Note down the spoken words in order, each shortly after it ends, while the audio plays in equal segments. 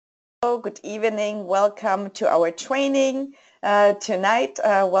Good evening. Welcome to our training tonight.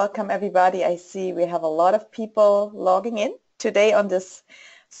 Welcome everybody. I see we have a lot of people logging in today on this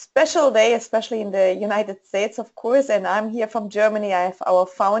special day, especially in the United States, of course. And I'm here from Germany. I have our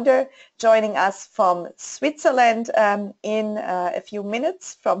founder joining us from Switzerland in a few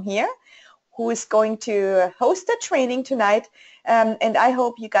minutes from here, who is going to host the training tonight. And I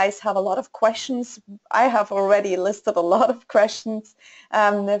hope you guys have a lot of questions. I have already listed a lot of questions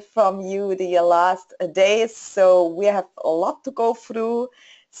from you the last days, so we have a lot to go through.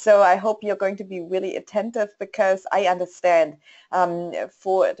 So I hope you're going to be really attentive, because I understand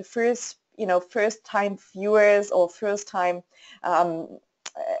for the first-time viewers or first-time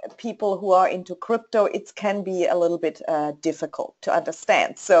people who are into crypto, it can be a little bit difficult to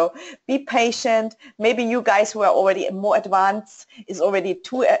understand. So be patient. Maybe you guys who are already more advanced is already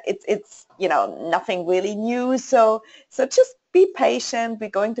too. It's nothing really new. So just be patient. We're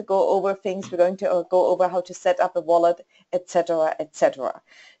going to go over things. We're going to go over how to set up a wallet, etc., etc.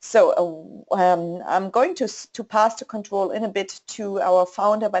 So I'm going to pass the control in a bit to our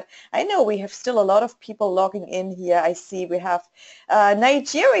founder, but I know we have still a lot of people logging in here. I see we have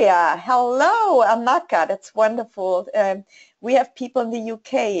Nigeria. Hello, Amaka. That's wonderful. We have people in the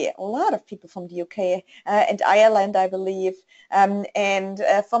UK, a lot of people from the UK and Ireland, I believe, and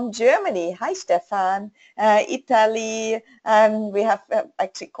from Germany. Hi, Stefan. Italy. We have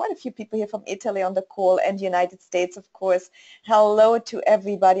actually quite a few people here from Italy on the call, and United States, of course. Hello to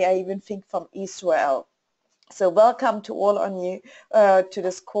everybody. I even think from Israel. So welcome to all on you to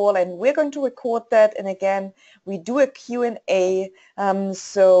this call, and we're going to record that. And again, we do a Q&A.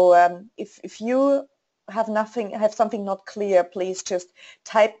 If you have something not clear, please just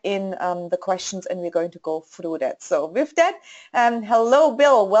type in the questions, and we're going to go through that. So with that, hello,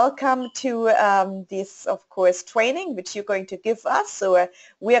 Bill. Welcome to this, of course, training which you're going to give us. So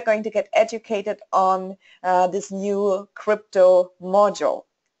we are going to get educated on this new crypto module.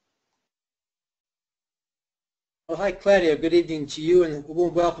 Well, hi Claudia, good evening to you, and a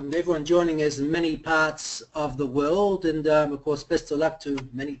warm welcome to everyone joining us in many parts of the world, and of course best of luck to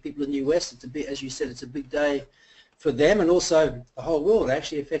many people in the US. It's a bit, as you said, it's a big day for them, and also the whole world. It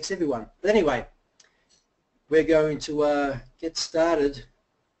actually affects everyone. But anyway, we're going to get started.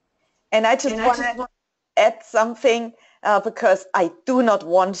 And I just want to add something. Because I do not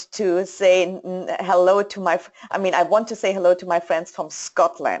want to say hello to I want to say hello to my friends from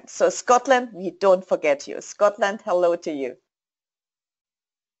Scotland. So Scotland, we don't forget you. Scotland, hello to you.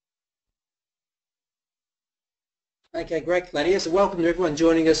 Okay, great, Claudia. So welcome to everyone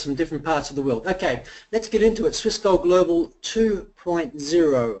joining us from different parts of the world. Okay, let's get into it. Swiss Gold Global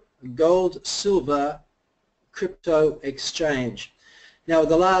 2.0, gold, silver, crypto exchange. Now,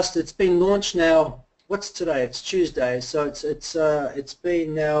 it's been launched now. What's today? It's Tuesday, so it's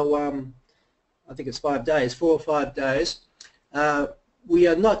been now I think it's 5 days, 4 or 5 days. We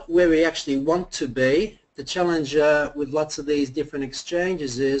are not where we actually want to be. The challenge with lots of these different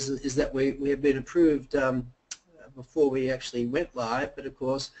exchanges is that we have been approved before we actually went live, but of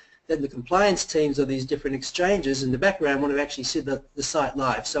course then the compliance teams of these different exchanges in the background want to actually see the site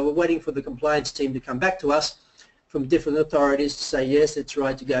live. So we're waiting for the compliance team to come back to us from different authorities to say yes, it's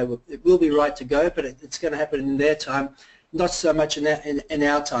right to go. It will be right to go, but it's going to happen in their time, not so much in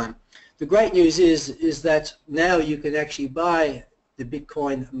our time. The great news is that now you can actually buy the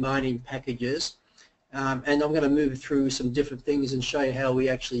Bitcoin mining packages, and I'm going to move through some different things and show you how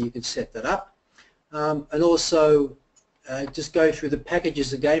you can set that up, and also just go through the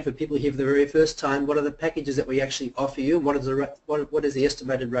packages again for people here for the very first time. What are the packages that we actually offer you, and what is the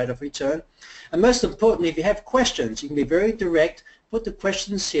estimated rate of return? And most importantly, if you have questions, you can be very direct, put the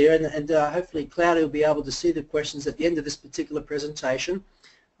questions here, and hopefully Claudia will be able to see the questions at the end of this particular presentation.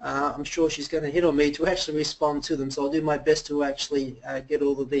 I'm sure she's going to hit on me to actually respond to them, so I'll do my best to actually get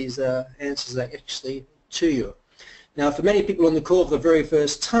all of these answers actually to you. Now, for many people on the call for the very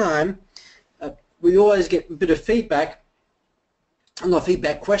first time, we always get a bit of feedback. Not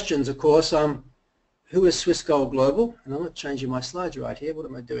feedback, questions, of course. Who is Swiss Gold Global? And I'm not changing my slides right here. What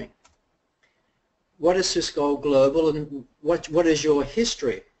am I doing? What is Swiss Gold Global, and what is your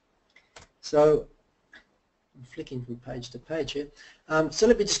history? So I'm flicking from page to page here. So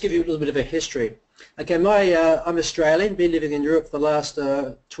let me just give you a little bit of a history. Okay, I'm Australian, been living in Europe for the last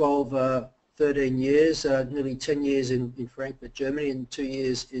 12, 13 years, nearly 10 years in Frankfurt, Germany, and 2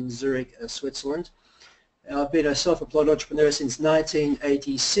 years in Zurich, Switzerland. I've been a self-employed entrepreneur since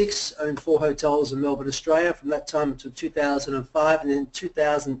 1986, owned 4 hotels in Melbourne, Australia from that time until 2005, and in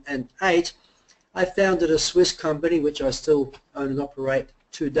 2008 I founded a Swiss company which I still own and operate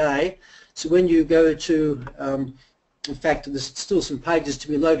today. So when you go to In fact, there's still some pages to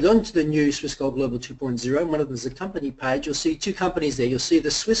be loaded onto the new Swiss Gold Global 2.0. One of them is the company page. You'll see two companies there. You'll see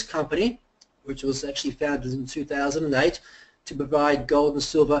the Swiss company, which was actually founded in 2008 to provide gold and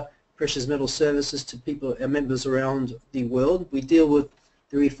silver precious metal services to people, our members around the world. We deal with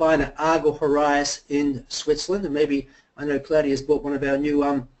the refiner Argo Horais in Switzerland, and maybe I know Claudia has bought one of our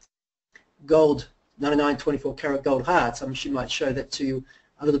new gold 99 24 karat gold hearts. She might show that to you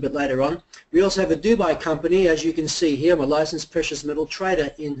a little bit later on. We also have a Dubai company, as you can see here. I'm a licensed precious metal trader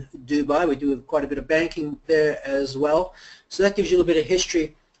in Dubai. We do quite a bit of banking there as well. So that gives you a little bit of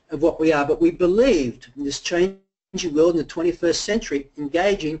history of what we are. But we believed in this changing world in the 21st century,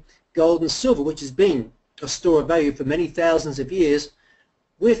 engaging gold and silver, which has been a store of value for many thousands of years,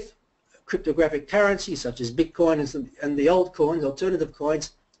 with cryptographic currencies such as Bitcoin and the old coins, alternative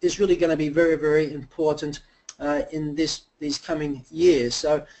coins, is really going to be very, very important in these coming years.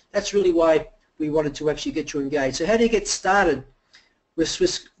 So that's really why we wanted to actually get you engaged. So how do you get started with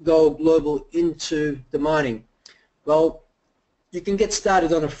Swiss Gold Global into the mining? Well, you can get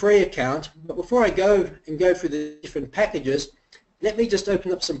started on a free account, but before I go through the different packages, let me just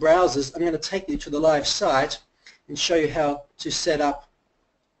open up some browsers. I'm going to take you to the live site and show you how to set up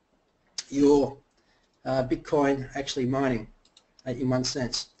your Bitcoin actually mining in one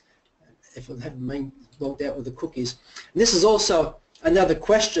sense, if I haven't been logged out with the cookies. And this is also another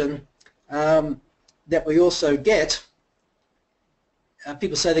question that we also get.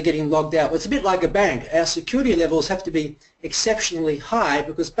 People say they're getting logged out. Well, it's a bit like a bank. Our security levels have to be exceptionally high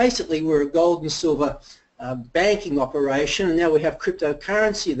because basically we're a gold and silver banking operation, and now we have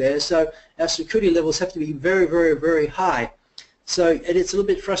cryptocurrency there, so our security levels have to be very, very, very high. So it's a little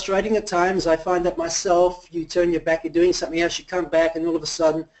bit frustrating at times. I find that myself. You turn your back, you're doing something else, you come back, and all of a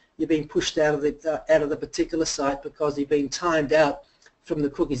sudden you're being pushed out of the particular site because you've been timed out from the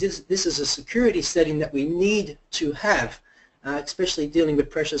cookies. This is a security setting that we need to have, especially dealing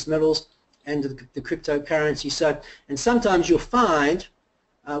with precious metals and the cryptocurrency. So, and sometimes you'll find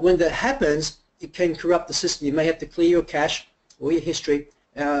when that happens, it can corrupt the system. You may have to clear your cache or your history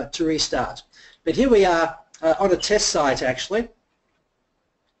to restart. But here we are on a test site actually,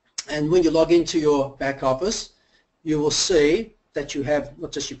 and when you log into your back office, you will see that you have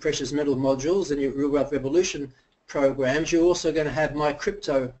not just your precious metal modules and your Real Wealth Revolution programs, you're also going to have my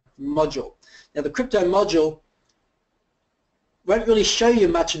crypto module. Now the crypto module won't really show you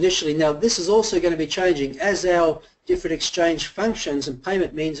much initially. Now this is also going to be changing as our different exchange functions and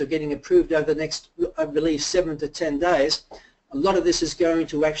payment means are getting approved over the next, I believe, 7 to 10 days. A lot of this is going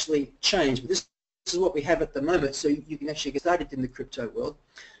to actually change. But this is what we have at the moment, so you can actually get started in the crypto world.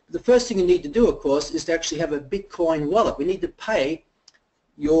 But the first thing you need to do, of course, is to actually have a Bitcoin wallet. We need to pay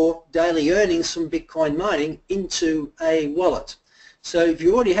your daily earnings from Bitcoin mining into a wallet. So if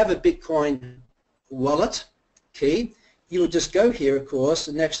you already have a Bitcoin wallet key, you will just go here, of course,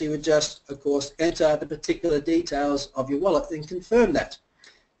 and actually would just, of course, enter the particular details of your wallet and confirm that.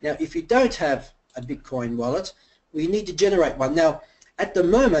 Now, if you don't have a Bitcoin wallet, we need to generate one. Now, at the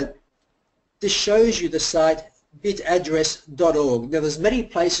moment, this shows you the site bitaddress.org. Now, there's many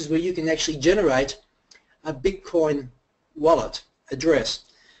places where you can actually generate a Bitcoin wallet address.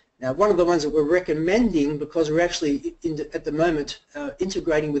 Now, one of the ones that we're recommending, because we're actually at the moment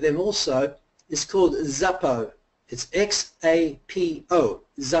integrating with them also, is called Zappo. It's X-A-P-O,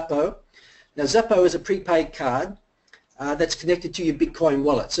 Zappo. Now Zappo is a prepaid card that's connected to your Bitcoin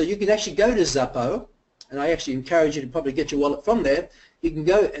wallet. So you can actually go to Zappo, and I actually encourage you to probably get your wallet from there. You can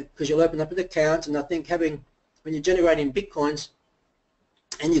go, because you'll open up an account, and I think when you're generating Bitcoins,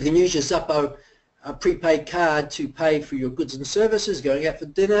 and you can use your Zappo prepaid card to pay for your goods and services, going out for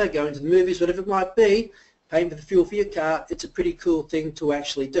dinner, going to the movies, whatever it might be, paying for the fuel for your car. It's a pretty cool thing to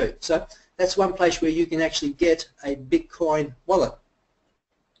actually do. So that's one place where you can actually get a Bitcoin wallet.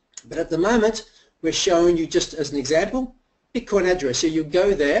 But at the moment, we're showing you just as an example, Bitcoin address. So you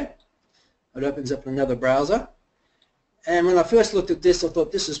go there, it opens up another browser. And when I first looked at this, I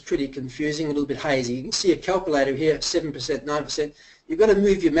thought this is pretty confusing, a little bit hazy. You can see a calculator here, 7%, 9%. You've got to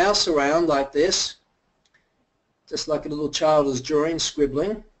move your mouse around like this, just like a little child is drawing,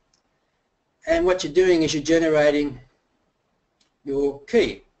 scribbling. And what you're doing is you're generating your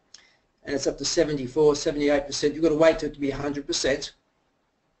key. And it's up to 74, 78%. You've got to wait for it to be 100%.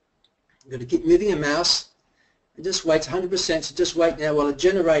 You've got to keep moving your mouse and just wait 100%. So just wait now while it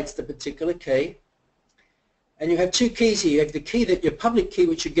generates the particular key. And you have two keys here. You have the key that your public key,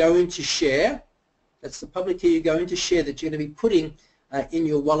 which you're going to share. That's the public key you're going to share that you're going to be putting in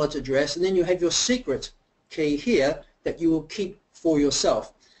your wallet address. And then you have your secret key here that you will keep for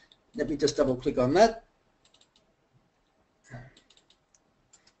yourself. Let me just double click on that.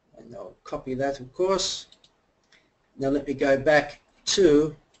 And I'll copy that, of course. Now let me go back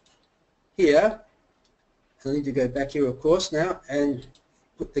to here. I need to go back here, of course, now, and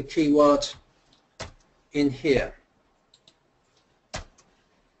put the key wallet in here.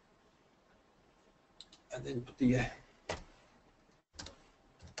 And then put the,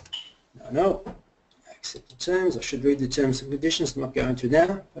 no, accept the terms. I should read the terms and conditions. I'm not going to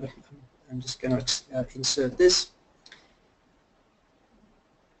now, but I'm just going to insert this.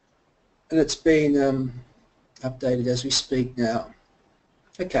 And it's been updated as we speak now.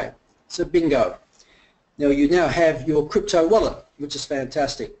 Okay, so bingo. Now you now have your crypto wallet, which is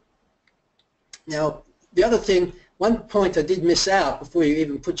fantastic. Now the other thing, one point I did miss out before you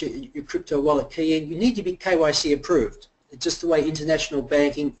even put your crypto wallet key in, you need to be KYC approved. It's just the way international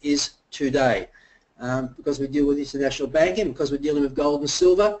banking is today. Because we deal with international banking, because we're dealing with gold and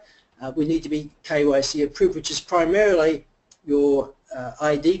silver, we need to be KYC approved, which is primarily your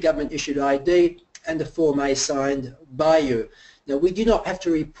ID, government issued ID, and the Form A signed by you. Now we do not have to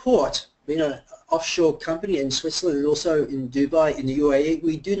report, being an offshore company in Switzerland and also in Dubai, in the UAE,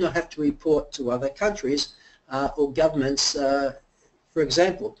 we do not have to report to other countries or governments, for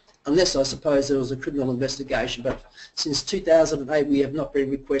example, unless I suppose there was a criminal investigation. But since 2008 we have not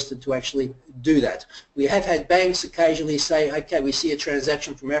been requested to actually do that. We have had banks occasionally say, okay, we see a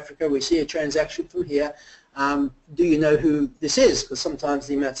transaction from Africa, we see a transaction from here, do you know who this is? Because sometimes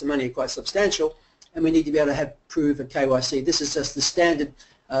the amounts of money are quite substantial and we need to be able to have proof of KYC. This is just the standard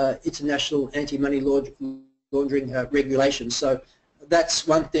international anti-money laundering regulations. So that's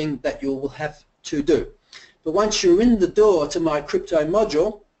one thing that you will have to do. But once you're in the door to my crypto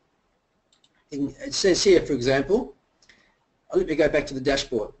module, it says here, for example, let me go back to the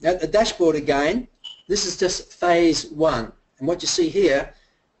dashboard. Now the dashboard again, this is just phase one. And what you see here,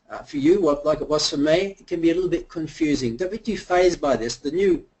 for you, like it was for me, it can be a little bit confusing. Don't be too phased by this. The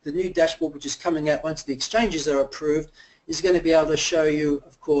new dashboard, which is coming out once the exchanges are approved, is going to be able to show you,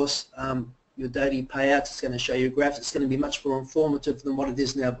 of course, your daily payouts. It's going to show you graphs. It's going to be much more informative than what it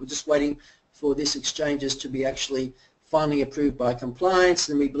is now. We're just waiting for this exchanges to be actually finally approved by compliance,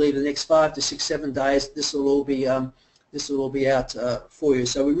 and we believe in the next 5 to 6, 7 days this will all be out for you.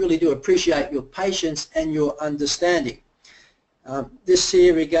 So we really do appreciate your patience and your understanding. This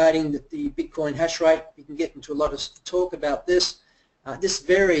here regarding the Bitcoin hash rate, you can get into a lot of talk about this. This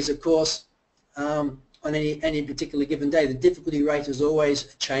varies, of course, on any particular given day. The difficulty rate is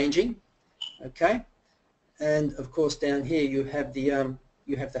always changing. Okay, and of course down here you have the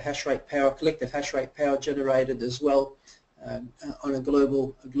hash rate power, collective hash rate power generated as well on a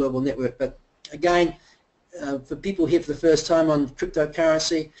global network. But again, for people here for the first time on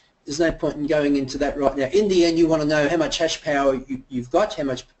cryptocurrency, there's no point in going into that right now. In the end, you want to know how much hash power you've got, how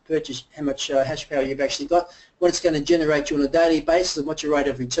much hash power you've actually got, what it's going to generate you on a daily basis, and what's your rate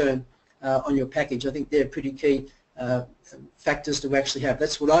of return on your package. I think they're pretty key factors to actually have.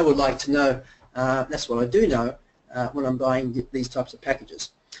 That's what I would like to know. That's what I do know when I'm buying these types of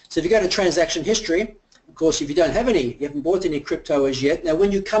packages. So if you go to transaction history, of course, if you don't have any, you haven't bought any crypto as yet. Now,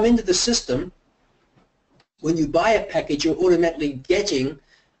 when you come into the system, when you buy a package, you're automatically getting,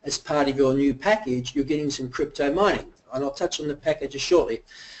 as part of your new package, you're getting some crypto mining. And I'll touch on the packages shortly.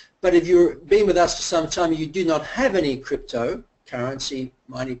 But if you've been with us for some time, you do not have any cryptocurrency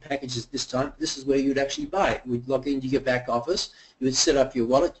mining packages this time, this is where you'd actually buy it. You would log into your back office, you would set up your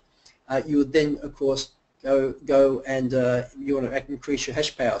wallet, you would then, of course, go and you want to increase your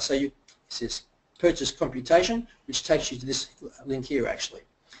hash power. So it says purchase computation, which takes you to this link here actually.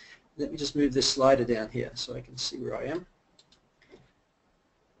 Let me just move this slider down here so I can see where I am.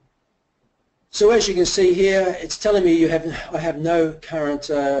 So as you can see here, it's telling me I have no current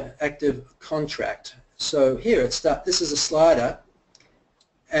active contract. So here this is a slider,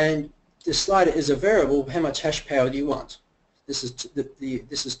 and the slider is a variable. How much hash power do you want? This is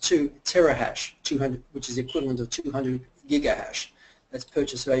this is 2 terahash, 200, which is the equivalent of 200 gigahash. That's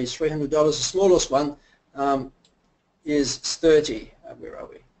purchase value is $300. The smallest one is 30. Where are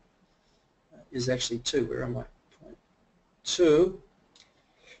we? Is actually 2. Where am I? 2.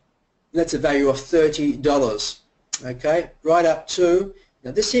 That's a value of $30. Okay, right up to,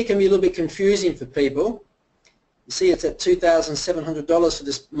 now this here can be a little bit confusing for people. You see it's at $2,700 for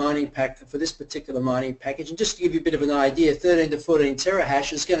this mining pack, for this particular mining package. And just to give you a bit of an idea, 13 to 14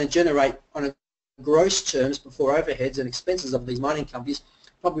 terahash is going to generate on a gross terms before overheads and expenses of these mining companies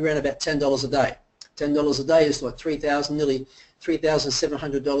probably around about $10 a day. $10 a day is like nearly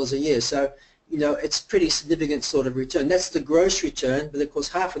 $3,700 a year. So you know, it's pretty significant sort of return. That's the gross return, but of course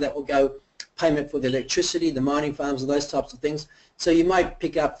half of that will go payment for the electricity, the mining farms, and those types of things. So you might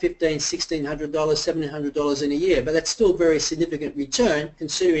pick up $1,500, $1,600, $1,700 in a year, but that's still very significant return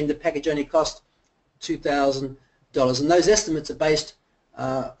considering the package only cost $2,000 And those estimates are based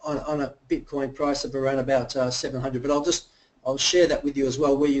on a Bitcoin price of around about 700. But I'll share that with you as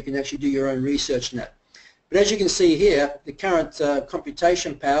well, where you can actually do your own research on that. But as you can see here, the current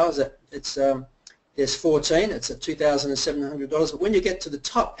computation power is at there's 14. It's at $2,700. But when you get to the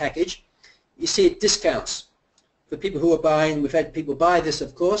top package, you see it discounts. For people who are buying, we've had people buy this,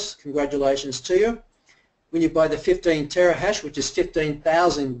 of course. Congratulations to you. When you buy the 15 terahash, which is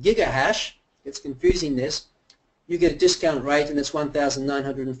 15,000 gigahash, it's confusing this, you get a discount rate, and it's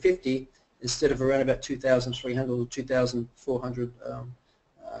 1,950 instead of around about 2,300 or 2,400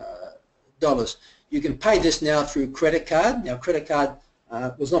 dollars. You can pay this now through credit card. Now, credit card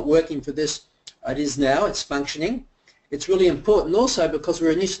was not working for this. It is now. It's functioning. It's really important also because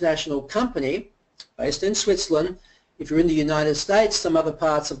we're an international company based in Switzerland. If you're in the United States, some other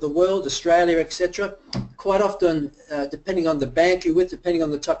parts of the world, Australia, etc., quite often, depending on the bank you're with, depending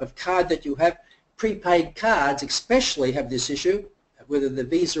on the type of card that you have, prepaid cards especially have this issue, whether the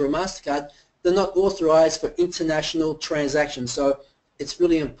Visa or MasterCard, they're not authorized for international transactions. So it's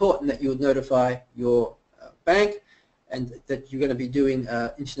really important that you would notify your bank and that you're going to be doing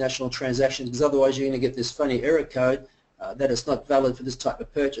international transactions, because otherwise you're going to get this funny error code that it's not valid for this type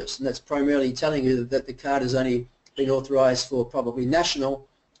of purchase. And that's primarily telling you that the card has only been authorized for probably national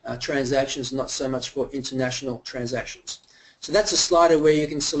transactions, not so much for international transactions. So that's a slider where you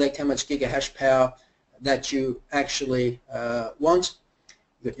can select how much gigahash power that you actually want.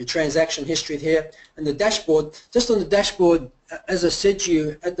 You've got your transaction history here, and the dashboard. Just on the dashboard, as I said to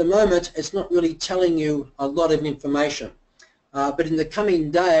you, at the moment it's not really telling you a lot of information. But in the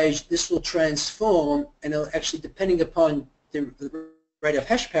coming days, this will transform, and it'll actually, depending upon the rate of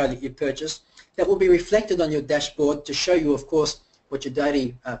hash power that you purchase, that will be reflected on your dashboard to show you, of course, what your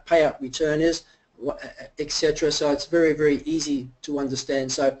daily payout return is, etc. So it's very, very easy to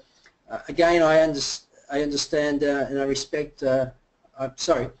understand. So again, I understand and I respect. I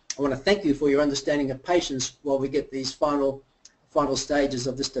want to thank you for your understanding and patience while we get these final stages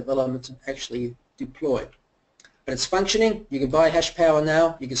of this development actually deployed. But it's functioning. You can buy hash power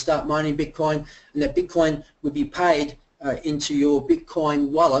now. You can start mining Bitcoin, and that Bitcoin will be paid into your Bitcoin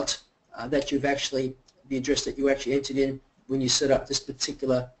wallet that you've actually, the address that you actually entered in when you set up this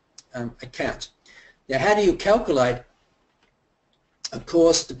particular account. Now, how do you calculate? Of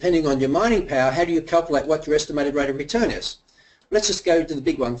course, depending on your mining power, how do you calculate what your estimated rate of return is? Let's just go to the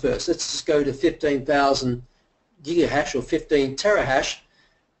big one first. Let's just go to 15,000 gigahash or 15 terahash.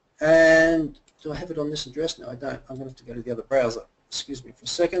 And do I have it on this address? No, I don't. I'm going to have to go to the other browser. Excuse me for a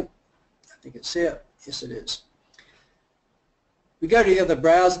second. I think it's here. Yes, it is. We go to the other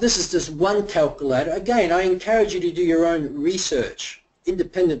browser. This is just one calculator. Again, I encourage you to do your own research,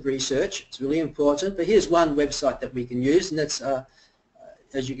 independent research. It's really important. But here's one website that we can use, and that's,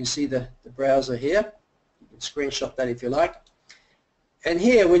 as you can see, the browser here. You can screenshot that if you like. And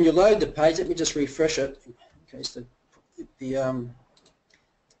here, when you load the page, let me just refresh it in case the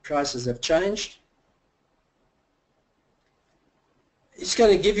prices have changed. It's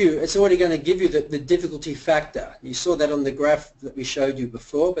going to give you, it's already going to give you the difficulty factor. You saw that on the graph that we showed you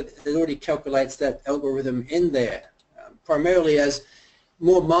before, but it already calculates that algorithm in there. Primarily as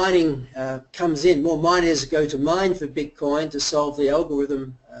more mining comes in, more miners go to mine for Bitcoin to solve the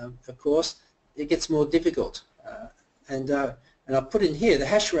algorithm, of course, it gets more difficult. And I've put in here the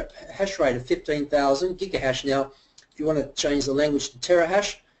hash rate of 15,000 gigahash. Now, if you want to change the language to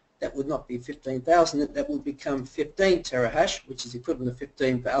terahash, that would not be 15,000, that will become 15 terahash, which is equivalent to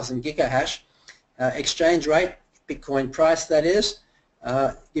 15,000 gigahash. Exchange rate, Bitcoin price that is,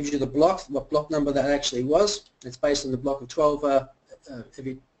 gives you the block, what block number that actually was. It's based on the block of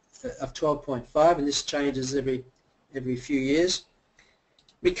 12.5, and this changes every few years.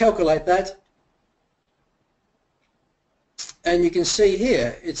 We calculate that, and you can see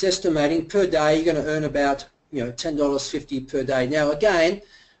here it's estimating per day you're going to earn about $10.50 per day. Now again,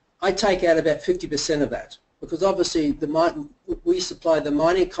 I take out about 50% of that, because obviously we supply the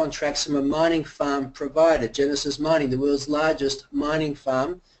mining contracts from a mining farm provider, Genesis Mining, the world's largest mining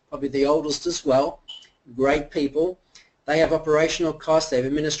farm, probably the oldest as well. Great people. They have operational costs, they have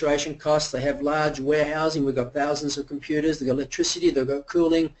administration costs, they have large warehousing, we've got thousands of computers, they've got electricity, they've got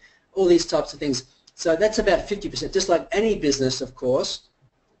cooling, all these types of things. So that's about 50%, just like any business, of course.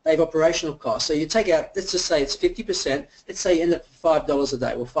 They have operational costs. So you take out, let's just say it's 50%. Let's say you end up for $5 a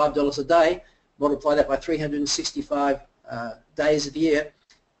day. Well, $5 a day, multiply that by 365 days of the year.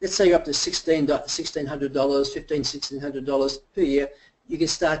 Let's say you're up to $1,600, $1,600 per year. You can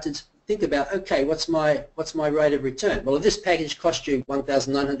start to think about, okay, what's my rate of return? Well, if this package costs you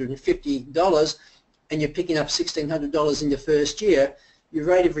 $1,950 and you're picking up $1,600 in your first year, your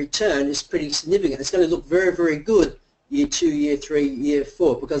rate of return is pretty significant. It's going to look very, very good year 2, year 3, year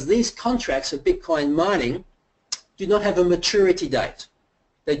 4, because these contracts of Bitcoin mining do not have a maturity date.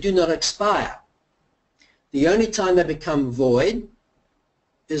 They do not expire. The only time they become void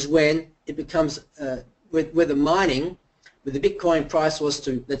is when it becomes, where the mining, where the Bitcoin price was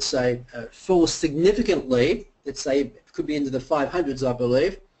to, let's say, fall significantly, let's say it could be into the 500s, I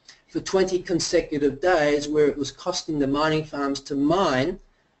believe, for 20 consecutive days where it was costing the mining farms to mine,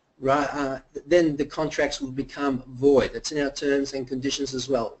 right, then the contracts will become void. That's in our terms and conditions as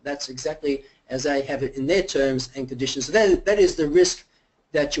well. That's exactly as they have it in their terms and conditions. So that is the risk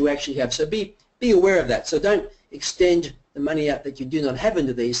that you actually have. So be aware of that. So don't extend the money out that you do not have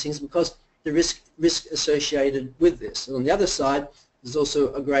into these things, because the risk associated with this. And on the other side, there's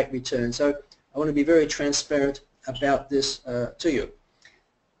also a great return. So I want to be very transparent about this to you.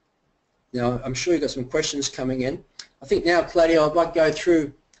 Now, I'm sure you've got some questions coming in. I think now, Claudia, I'd like to go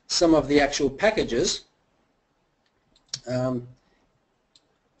through some of the actual packages for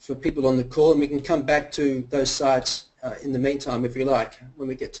people on the call, and we can come back to those sites in the meantime, if you like, when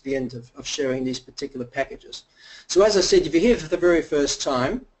we get to the end of sharing these particular packages. So as I said, if you're here for the very first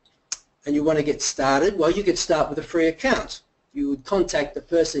time and you want to get started, well, you could start with a free account. You would contact the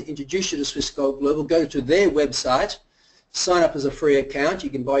person that introduced you to Swiss Gold Global, go to their website, sign up as a free account. You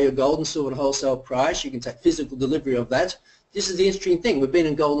can buy your gold and silver at wholesale price. You can take physical delivery of that. This is the interesting thing. We've been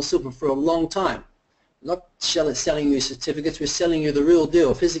in gold and silver for a long time. We're not selling you certificates. We're selling you the real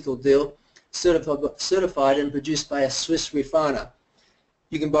deal, physical deal, certified and produced by a Swiss refiner.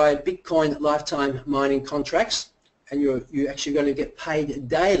 You can buy Bitcoin lifetime mining contracts, and you're actually going to get paid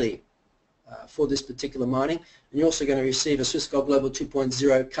daily for this particular mining. And you're also going to receive a Swiss Gold Global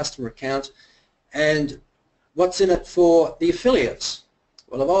 2.0 customer account. And what's in it for the affiliates?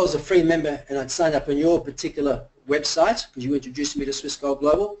 Well, if I was a free member and I'd signed up on your particular website, because you introduced me to Swiss Gold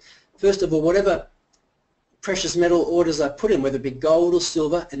Global, first of all, whatever precious metal orders I put in, whether it be gold or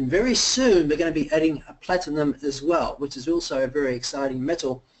silver, and very soon we're going to be adding a platinum as well, which is also a very exciting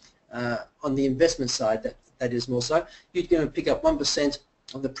metal on the investment side, that is more so. You're going to pick up 1%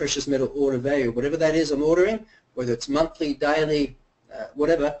 of the precious metal order value. Whatever that is I'm ordering, whether it's monthly, daily,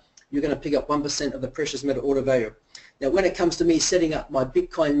 whatever, you're going to pick up 1% of the precious metal order value. Now, when it comes to me setting up my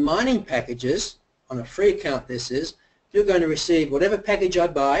Bitcoin mining packages, on a free account this is, you're going to receive whatever package I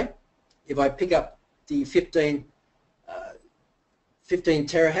buy. If I pick up the 15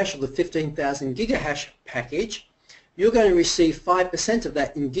 terahash or the 15,000 gigahash package, you're going to receive 5% of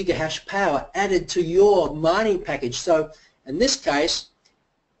that in gigahash power added to your mining package. So in this case,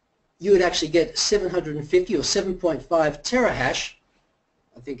 you would actually get 750 or 7.5 terahash,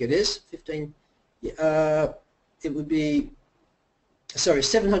 I think it is, 15, it would be, sorry,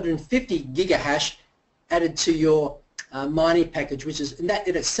 750 gigahash added to your mining package, which is, and that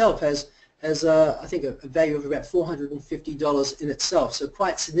in itself has I think a value of about $450 in itself, so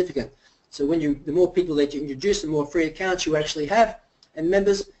quite significant. So when the more people that you introduce, the more free accounts you actually have, and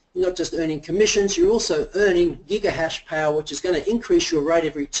members, you're not just earning commissions, you're also earning gigahash power, which is going to increase your rate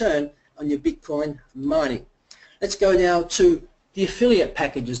of return on your Bitcoin mining. Let's go now to the affiliate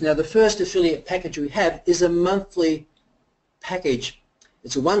packages. Now, the first affiliate package we have is a monthly package.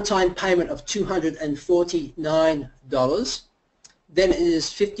 It's a one-time payment of $249. Then it is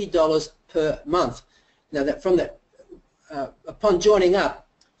 $50 per month. Now, upon joining up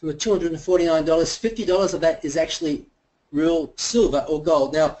from the $249, $50 of that is actually real silver or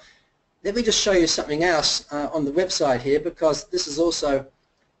gold. Now, let me just show you something else on the website here, because this is also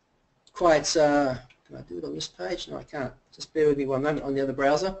quite, can I do it on this page? No, I can't. Just bear with me one moment on the other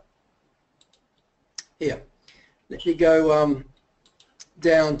browser. Here, let me go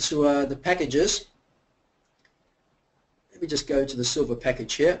down to the packages. Let me just go to the silver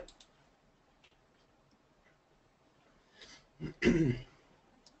package here. And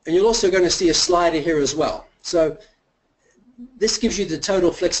you're also going to see a slider here as well. So this gives you the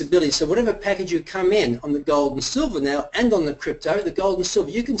total flexibility. So whatever package you come in on the gold and silver now, and on the crypto, the gold and silver,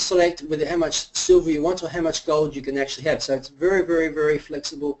 you can select whether how much silver you want or how much gold you can actually have. So it's a very, very, very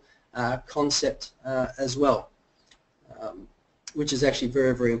flexible concept as well, which is actually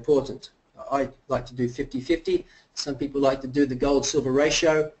very, very important. I like to do 50-50. Some people like to do the gold-silver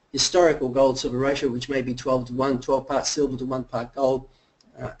ratio, historical gold-silver ratio, which may be 12-to-1, 12 parts silver to 1 part gold,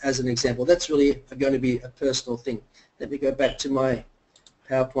 as an example. That's really going to be a personal thing. Let me go back to my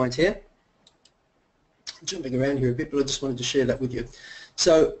PowerPoint here. I'm jumping around here a bit, but I just wanted to share that with you.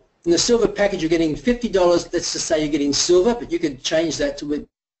 So in the silver package, you're getting $50. Let's just say you're getting silver, but you could change that to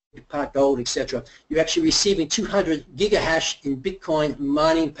part gold, etc. You're actually receiving 200 gigahash in Bitcoin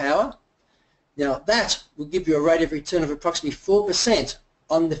mining power. Now that will give you a rate of return of approximately 4%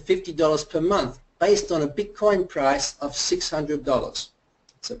 on the $50 per month based on a Bitcoin price of $600.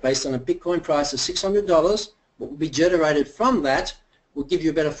 So based on a Bitcoin price of $600, what will be generated from that will give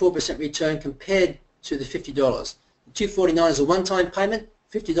you about a 4% return compared to the $50. The $249 is a one-time payment,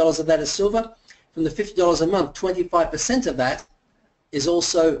 $50 of that is silver. From the $50 a month, 25% of that is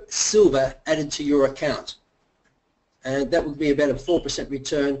also silver added to your account. And that would be about a 4%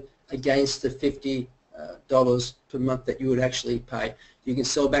 return against the $50 per month that you would actually pay. You can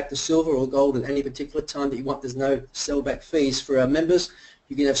sell back the silver or gold at any particular time that you want. There's no sell back fees for our members.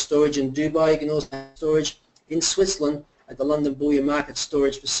 You can have storage in Dubai. You can also have storage in Switzerland at the London Bullion Market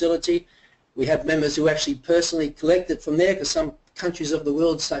Storage Facility. We have members who actually personally collect it from there, because some countries of the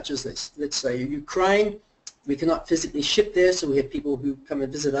world, such as this, let's say Ukraine, we cannot physically ship there, so we have people who come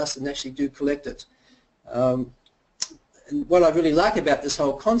and visit us and actually do collect it. And what I really like about this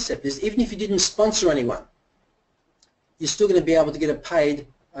whole concept is even if you didn't sponsor anyone, you're still going to be able to get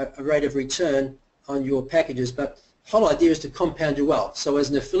a rate of return on your packages. But the whole idea is to compound your wealth. So as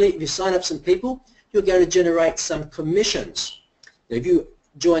an affiliate, if you sign up some people, you're going to generate some commissions. Now, if you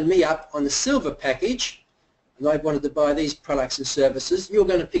join me up on the silver package, and I wanted to buy these products and services, you're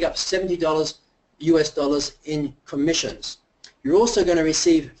going to pick up $70 US dollars in commissions. You're also going to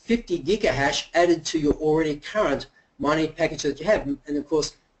receive 50 gigahash added to your already current mining package that you have, and of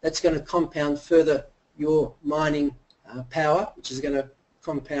course that's going to compound further your mining power, which is going to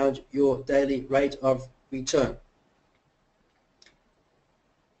compound your daily rate of return.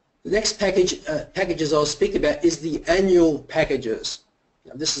 The next packages I'll speak about is the annual packages.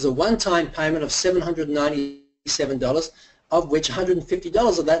 Now, this is a one-time payment of $797, of which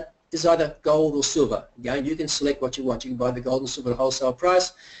 $150 of that is either gold or silver. Again, you can select what you want. You can buy the gold and silver at wholesale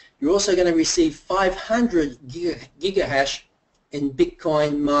price. You're also going to receive 500 gigahash in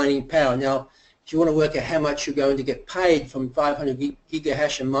Bitcoin mining power. Now, if you want to work out how much you're going to get paid from 500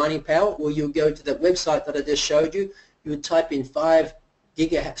 gigahash in mining power, well, you'll go to that website that I just showed you. You would type in 500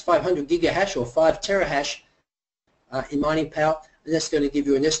 gigahash or 5 terahash in mining power, and that's going to give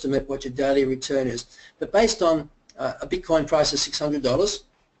you an estimate what your daily return is. But based on a Bitcoin price of $600,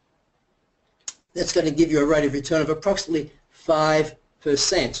 that's going to give you a rate of return of approximately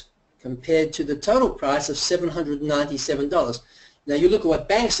 5% compared to the total price of $797. Now you look at what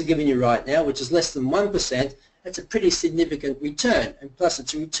banks are giving you right now, which is less than 1%. That's a pretty significant return, and plus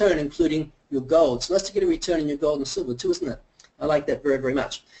it's a return including your gold. It's nice to get a return in your gold and silver too, isn't it? I like that very, very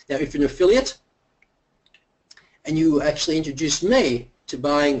much. Now if you're an affiliate and you actually introduce me to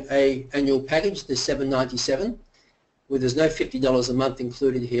buying an annual package, the $797, where there's no $50 a month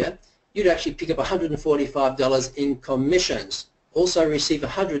included here, you'd actually pick up $145 in commissions. Also receive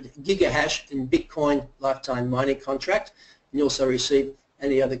 100 gigahash in Bitcoin lifetime mining contract. And you also receive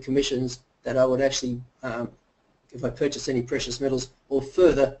any other commissions that I would actually, if I purchase any precious metals or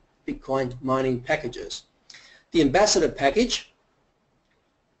further Bitcoin mining packages. The ambassador package,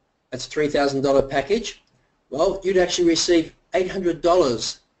 that's a $3,000 package. Well, you'd actually receive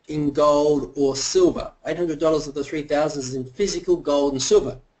 $800 in gold or silver. $800 of the 3,000 is in physical gold and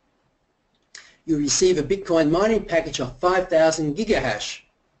silver. You receive a Bitcoin mining package of 5,000 gigahash,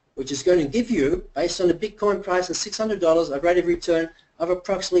 which is going to give you, based on a Bitcoin price of $600, a rate of return of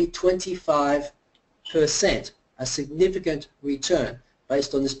approximately 25%, a significant return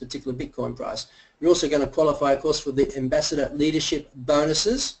based on this particular Bitcoin price. You're also going to qualify, of course, for the ambassador leadership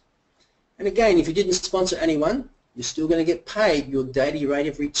bonuses. And again, if you didn't sponsor anyone, you're still going to get paid your daily rate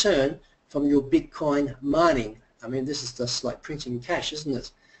of return from your Bitcoin mining. I mean, this is just like printing cash, isn't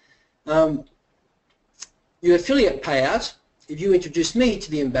it? Your affiliate payout, if you introduce me to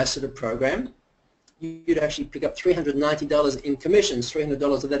the ambassador program, you'd actually pick up $390 in commissions.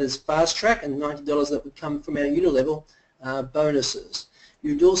 $300 of that is fast track, and $90 that would come from our unilevel bonuses.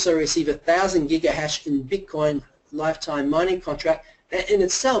 You'd also receive 1,000 gigahash in Bitcoin lifetime mining contract. That in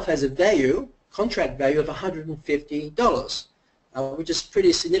itself has a value, contract value of $150, which is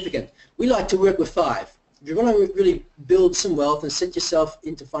pretty significant. We like to work with 5. If you want to really build some wealth and set yourself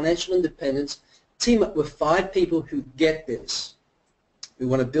into financial independence, team up with 5 people who get this. We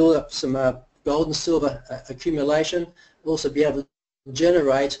want to build up some gold and silver accumulation. We'll also be able to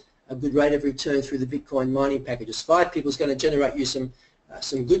generate a good rate of return through the Bitcoin mining packages. 5 people is going to generate you some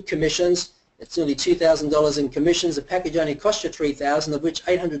good commissions. It's nearly $2,000 in commissions. The package only costs you $3,000, of which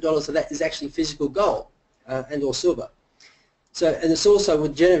 $800 of that is actually physical gold and or silver. So, and this also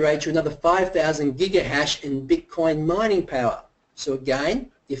would generate you another 5,000 gigahash in Bitcoin mining power. So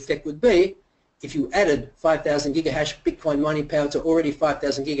again, the effect would be, if you added 5,000 gigahash Bitcoin mining power to already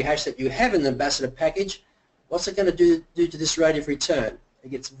 5,000 gigahash that you have in the ambassador package, what's it going to do to this rate of return?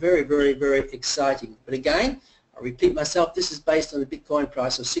 It gets very, very, very exciting. But again, I repeat myself, this is based on the Bitcoin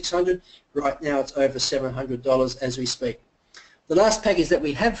price of $600. Right now it's over $700 as we speak. The last package that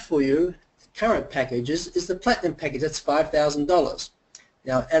we have for you, current packages, is the Platinum package. That's $5,000.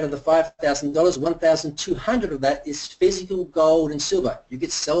 Now, out of the $5,000, $1,200 of that is physical gold and silver. You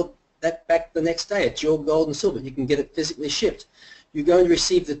get to sell that back the next day. It's your gold and silver. You can get it physically shipped. You're going to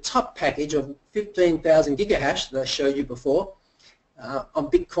receive the top package of 15,000 gigahash that I showed you before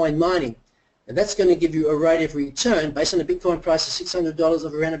on Bitcoin mining. And that's going to give you a rate of return based on the Bitcoin price of $600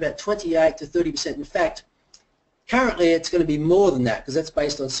 of around about 28 to 30%. In fact, currently it's going to be more than that because that's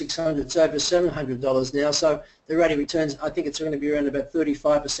based on $600. It's over $700 now. So the rate of returns, I think it's going to be around about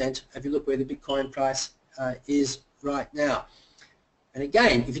 35% if you look where the Bitcoin price is right now. And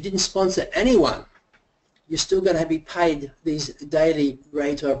again, if you didn't sponsor anyone, you're still going to be paid these daily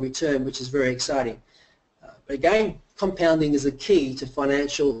rate of return, which is very exciting. But again, compounding is a key to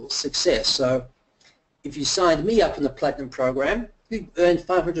financial success. So if you signed me up in the Platinum program, you earn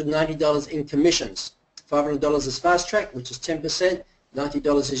 $590 in commissions. $500 is fast track, which is 10%,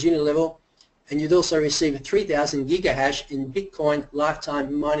 $90 is unit level, and you'd also receive 3,000 gigahash in Bitcoin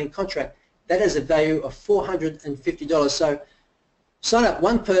lifetime mining contract. That has a value of $450. So sign up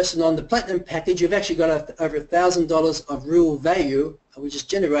one person on the Platinum package, you've actually got over $1,000 of real value, which is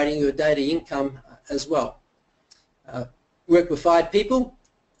generating your daily income as well. Work with 5 people,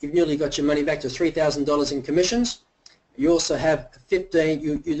 you've nearly got your money back to $3,000 in commissions. You also have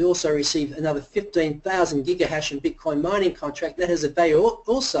you'd also receive another 15,000 gigahash in Bitcoin mining contract. That has a value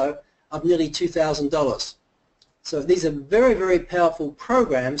also of nearly $2,000. So these are very, very powerful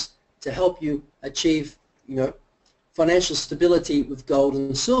programs to help you achieve, financial stability with gold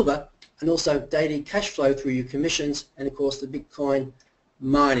and silver, and also daily cash flow through your commissions and of course the Bitcoin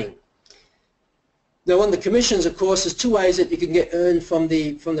mining. Now on the commissions, of course, there's 2 ways that you can get earned from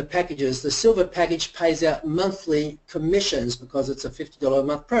the packages. The silver package pays out monthly commissions because it's a $50 a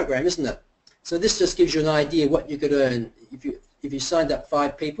month program, isn't it? So this just gives you an idea what you could earn if you signed up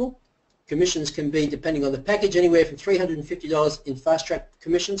 5 people. Commissions can be, depending on the package, anywhere from $350 in fast track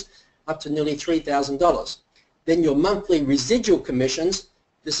commissions up to nearly $3,000. Then your monthly residual commissions,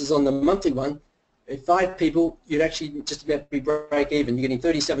 this is on the monthly one, at 5 people, you'd actually just about be break even. You're getting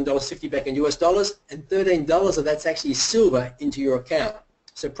 $37.50 back in US dollars, and $13 of that's actually silver into your account.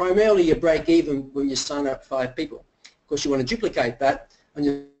 So primarily you break even when you sign up 5 people. Of course, you want to duplicate that. On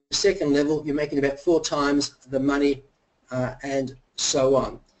your second level, you're making about 4 times the money and so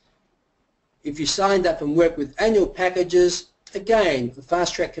on. If you signed up and work with annual packages, again, the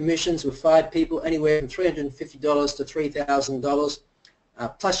fast track commissions with 5 people, anywhere from $350 to $3,000.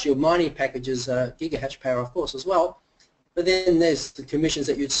 Plus your mining packages, gigahash power of course as well. But then there's the commissions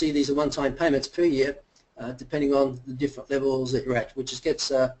that you'd see. These are one-time payments per year, depending on the different levels that you're at, which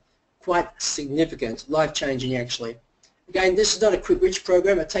gets quite significant, life-changing actually. Again, this is not a quick rich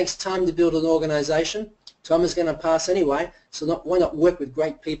program. It takes time to build an organization. Time is going to pass anyway, so why not work with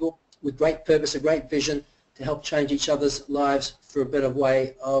great people with great purpose, a great vision to help change each other's lives for a better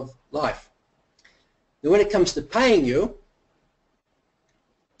way of life. Now when it comes to paying you,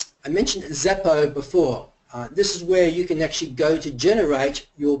 I mentioned Zappo before. This is where you can actually go to generate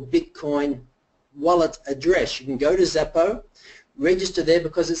your Bitcoin wallet address. You can go to Zappo, register there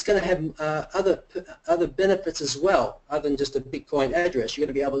because it's going to have other benefits as well, other than just a Bitcoin address. You're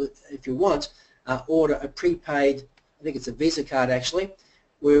going to be able to, if you want, order a prepaid, I think it's a Visa card actually,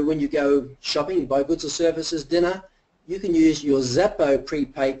 where when you go shopping, buy goods or services, dinner, you can use your Zappo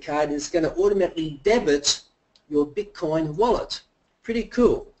prepaid card and it's going to automatically debit your Bitcoin wallet. Pretty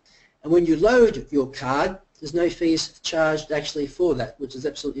cool. And when you load your card, there's no fees charged actually for that, which is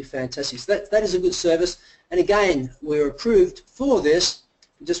absolutely fantastic. So that is a good service. And again, we're approved for this.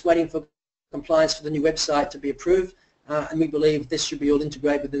 We're just waiting for compliance for the new website to be approved. And we believe this should be all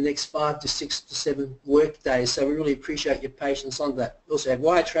integrated within the next 5 to 6 to 7 work days. So we really appreciate your patience on that. We also have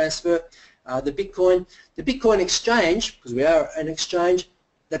wire transfer, the Bitcoin exchange, because we are an exchange,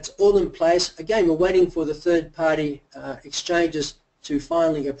 that's all in place. Again, we're waiting for the third-party exchanges to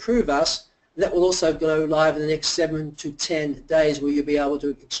finally approve us. That will also go live in the next 7 to 10 days, where you'll be able to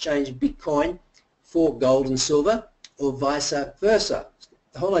exchange Bitcoin for gold and silver or vice versa.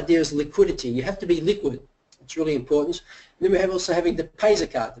 The whole idea is liquidity. You have to be liquid. It's really important. And then we have also having the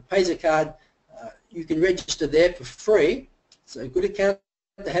Pazer card. The Pazer card, you can register there for free. It's a good account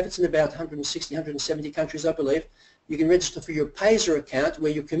to have. It's in about 160, 170 countries, I believe. You can register for your Pazer account,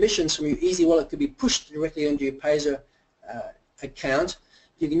 where your commissions from your Easy Wallet could be pushed directly into your Pazer account.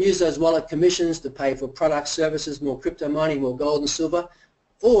 You can use those wallet commissions to pay for products, services, more crypto mining, more gold and silver,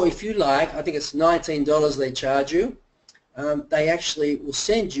 or if you like, I think it's $19 they charge you, they actually will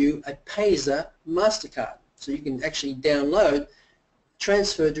send you a Pazer MasterCard. So you can actually download,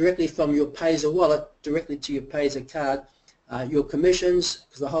 transfer directly from your Pazer wallet directly to your Pazer card your commissions,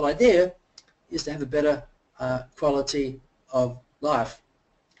 because the whole idea is to have a better quality of life.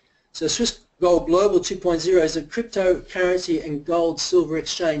 So Swiss Gold Global 2.0 is a cryptocurrency and gold silver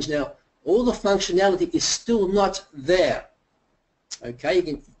exchange. Now, all the functionality is still not there.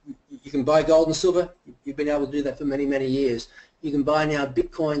 Okay, you can buy gold and silver. You've been able to do that for many, many years. You can buy now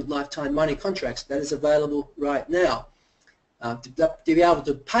Bitcoin lifetime money contracts. That is available right now. To be able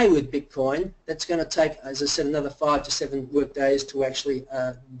to pay with Bitcoin, that's going to take, as I said, another 5 to 7 work days to actually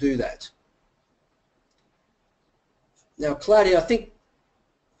do that. Now, Claudia, I think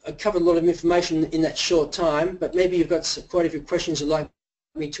I covered a lot of information in that short time, but maybe you've got quite a few questions you'd like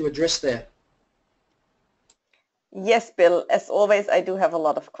me to address there. Yes, Bill, as always, I do have a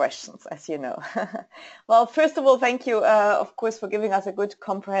lot of questions, as you know. Well, first of all, thank you, of course, for giving us a good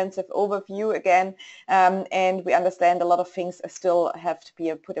comprehensive overview again. And we understand a lot of things still have to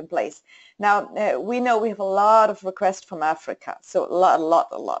be put in place. Now, we know we have a lot of requests from Africa. So a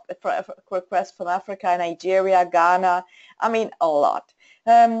lot of requests from Africa, Nigeria, Ghana, I mean, a lot.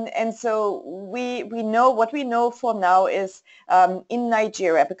 And so we know what we know for now is in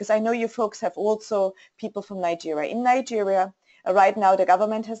Nigeria, because I know you folks have also people from Nigeria. In Nigeria, right now the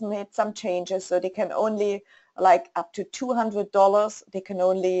government has made some changes, so they can only, like up to $200, they can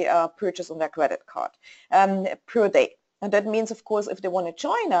only purchase on their credit card per day. And that means, of course, if they want to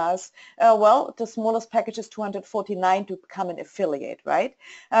join us, well, the smallest package is $249 to become an affiliate, right?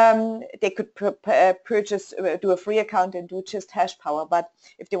 They could purchase, do a free account and do just hash power. But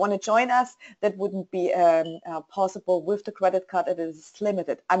if they want to join us, that wouldn't be possible with the credit card. It is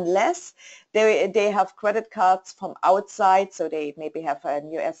limited unless they have credit cards from outside. So they maybe have a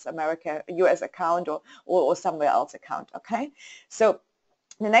US account or somewhere else account, okay? So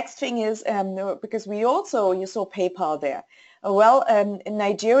the next thing is, because you saw PayPal there. Well, in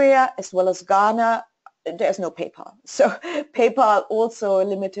Nigeria as well as Ghana, there's no PayPal. So PayPal also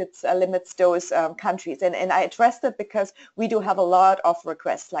limits those countries. And I addressed it because we do have a lot of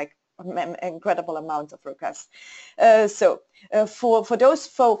requests, like incredible amounts of requests. For those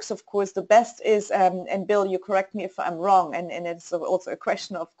folks, of course, the best is, and Bill, you correct me if I'm wrong, and it's also a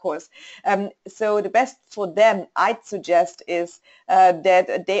question, of course. So the best for them, I'd suggest, is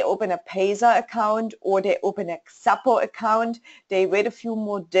that they open a Pazer account or they open a Xapo account. They wait a few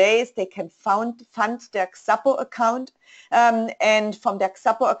more days. They can fund their Xapo account, and from their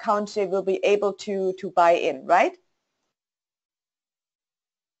Xapo account, they will be able to buy in, right?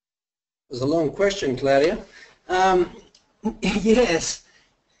 It was a long question, Claudia. Yes,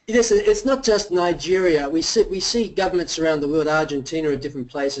 it's not just Nigeria. We see governments around the world, Argentina or different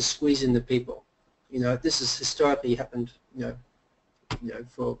places, squeezing the people. You know, this has historically happened, you know,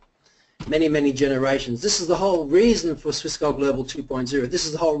 for many, many generations. This is the whole reason for Swiss Gold Global 2.0. This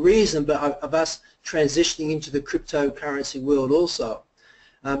is the whole reason of us transitioning into the cryptocurrency world also,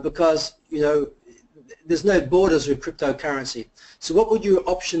 because, you know, there's no borders with cryptocurrency. So what would your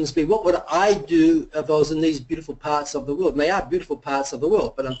options be? What would I do if I was in these beautiful parts of the world? And they are beautiful parts of the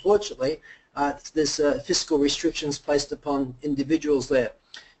world, but unfortunately there's fiscal restrictions placed upon individuals there.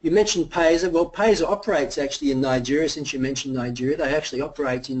 You mentioned Pazer. Well, Pazer operates actually in Nigeria. Since you mentioned Nigeria, they actually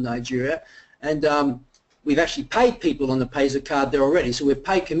operate in Nigeria, and we've actually paid people on the Pazer card there already. So we've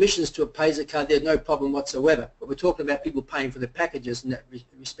paid commissions to a Pazer card there, no problem whatsoever. But we're talking about people paying for their packages in that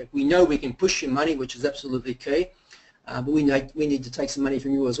respect. We know we can push your money, which is absolutely key, but we need to take some money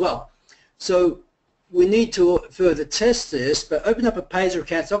from you as well. So we need to further test this, but open up a Pazer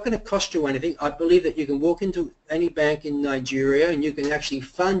account. It's not going to cost you anything. I believe that you can walk into any bank in Nigeria and you can actually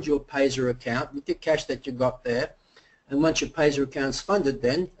fund your Pazer account with the cash that you got there. And once your Pazer account's funded,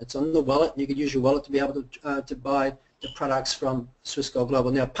 then it's on the wallet, and you can use your wallet to be able to buy the products from Swiss Gold Global.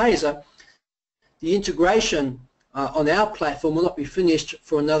 Now, Pazer, the integration on our platform will not be finished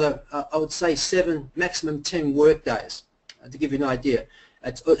for another, I would say, 7, maximum 10 work days. To give you an idea,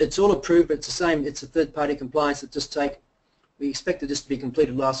 it's all approved, but it's the same. It's a third-party compliance that just we expected this to be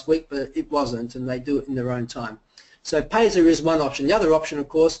completed last week, but it wasn't, and they do it in their own time. So Pazer is one option. The other option, of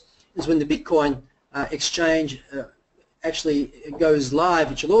course, is when the Bitcoin exchange actually goes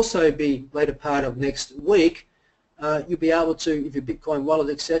live, which will also be later part of next week. You'll be able to, if your Bitcoin wallet,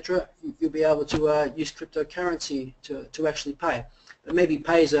 etc., you'll be able to use cryptocurrency to actually pay. But maybe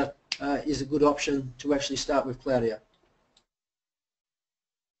Pazer is a good option to actually start with, Claudia.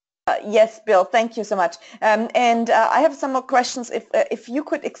 Yes, Bill, thank you so much. And I have some more questions. If you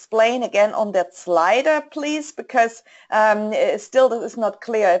could explain again on that slider, please, because still this is not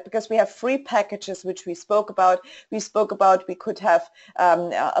clear, because we have three packages which we spoke about. We could have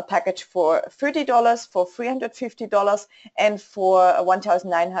a package for $30, for $350, and for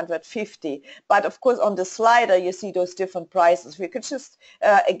 $1,950. But of course, on the slider, you see those different prices. We could just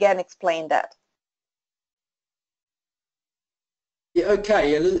again explain that. Yeah,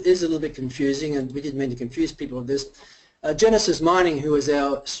 okay, it is a little bit confusing, and we didn't mean to confuse people with this. Genesis Mining, who is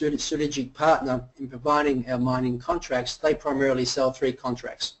our strategic partner in providing our mining contracts, they primarily sell three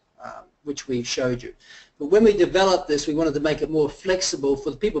contracts, which we showed you. But when we developed this, we wanted to make it more flexible for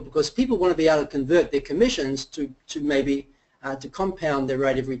the people, because people want to be able to convert their commissions to maybe to compound their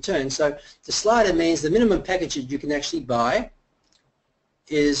rate of return. So the slider means the minimum package that you can actually buy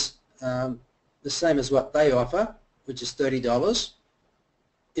is the same as what they offer, which is $30.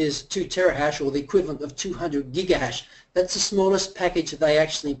 Is 2 terahash, or the equivalent of 200 gigahash. That's the smallest package that they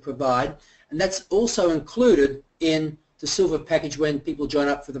actually provide, and that's also included in the silver package when people join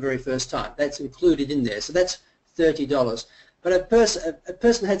up for the very first time. That's included in there, so that's $30. But a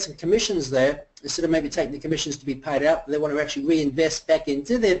person had some commissions there. Instead of maybe taking the commissions to be paid out, they want to actually reinvest back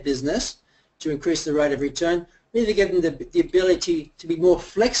into their business to increase the rate of return. We need to give them the ability to be more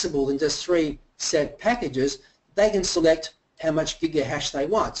flexible than just 3 set packages. They can select how much gigahash they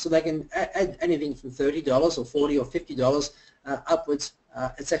want. So they can add anything from $30 or $40 or $50 upwards.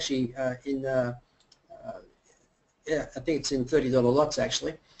 It's actually yeah, I think it's in $30 lots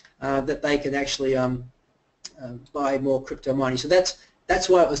actually, that they can actually buy more crypto mining. So that's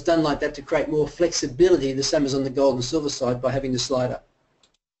why it was done like that, to create more flexibility, the same as on the gold and silver side, by having the slider.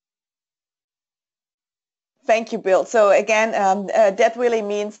 Thank you, Bill. So again, that really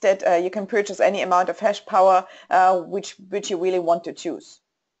means that you can purchase any amount of hash power which you really want to choose.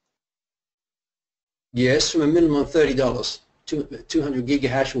 Yes, from a minimum of $30, 200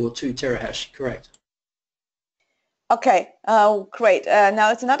 gigahash or 2 terahash, correct. Okay, great.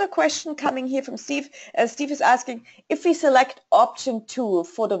 Now it's another question coming here from Steve. Steve is asking, if we select option 2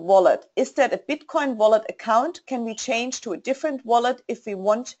 for the wallet, is that a Bitcoin wallet account? Can we change to a different wallet if we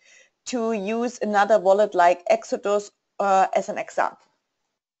want to use another wallet like Exodus as an example?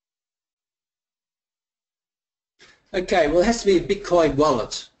 Okay, well, it has to be a Bitcoin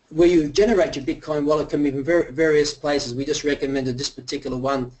wallet. Where you generate your Bitcoin wallet can be in various places. We just recommended this particular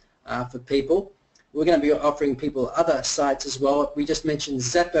one for people. We're going to be offering people other sites as well. We just mentioned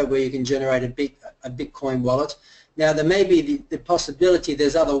Zapper, where you can generate a Bitcoin wallet. Now, there may be the possibility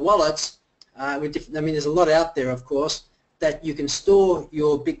there's other wallets. I mean, there's a lot out there, of course, that you can store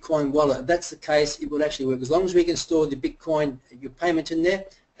your Bitcoin wallet. If that's the case, it will actually work. As long as we can store the Bitcoin, your payment in there,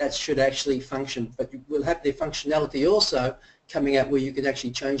 that should actually function. But we'll have the functionality also coming out where you can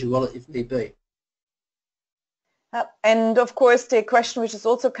actually change your wallet if need be. And of course, the question which is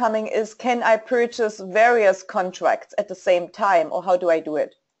also coming is, can I purchase various contracts at the same time, or how do I do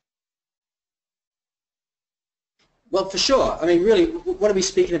it? Well, for sure. I mean, really, what are we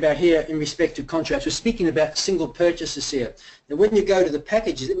speaking about here in respect to contracts? We're speaking about single purchases here. Now, when you go to the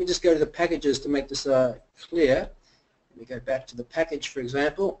packages, let me just go to the packages to make this clear. Let me go back to the package, for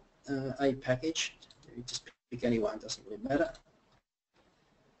example, a package. Let me just pick any one, doesn't really matter.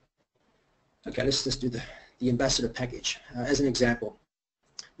 Okay, let's just do the ambassador package as an example.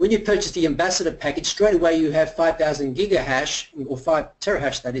 When you purchase the ambassador package, straight away you have 5,000 gigahash, or 5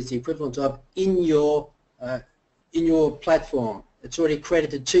 terahash, that is the equivalent of, in your platform. It's already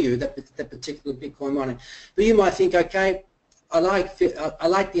credited to you, that particular Bitcoin mining. But you might think, okay, I like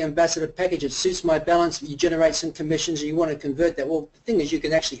the ambassador package, it suits my balance, you generate some commissions and you want to convert that. Well, the thing is, you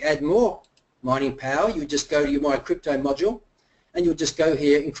can actually add more mining power. You just go to your My Crypto module, and you'll just go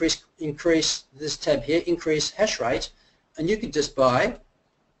here, increase this tab here, increase hash rate, and you can just buy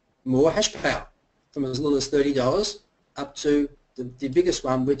more hash power from as little as $30 up to the biggest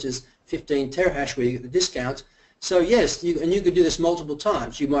one, which is 15 terahash, where you get the discount. So yes, you could do this multiple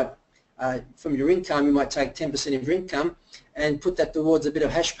times. You might, from your income, you might take 10% of your income and put that towards a bit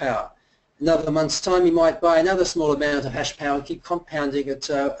of hash power. Another month's time, you might buy another small amount of hash power and keep compounding it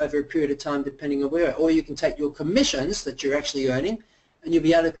over a period of time, depending on where. Or you can take your commissions that you're actually earning, and you'll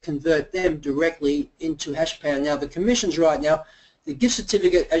be able to convert them directly into hash power. Now, the commissions right now, the gift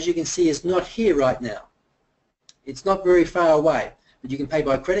certificate, as you can see, is not here right now. It's not very far away. But you can pay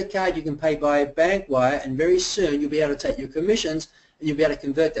by credit card, you can pay by bank wire, and very soon you'll be able to take your commissions and you'll be able to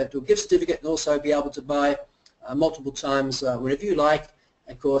convert that to a gift certificate, and also be able to buy multiple times whenever you like,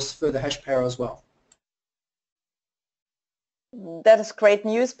 of course, further hash power as well. That is great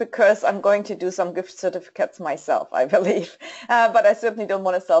news because I'm going to do some gift certificates myself, I believe. But I certainly don't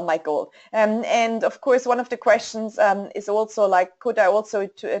want to sell my gold. And of course, one of the questions is also like, could I also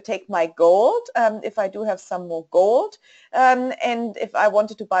take my gold if I do have some more gold? And if I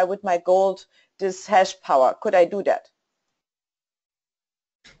wanted to buy with my gold this hash power, could I do that?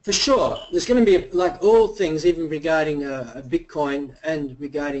 For sure. There's going to be, like all things, even regarding a Bitcoin and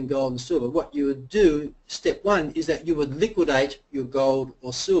regarding gold and silver, what you would do, step one, is that you would liquidate your gold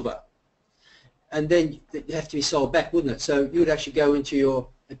or silver. And then it have to be sold back, wouldn't it? So you would actually go into your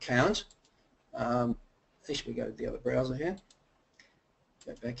account. Actually, we go to the other browser here.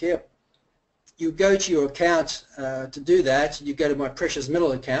 Go back here. You go to your account to do that. You go to my precious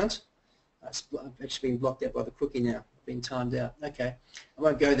metal account. It's actually been blocked out by the cookie now. Been timed out. Okay, I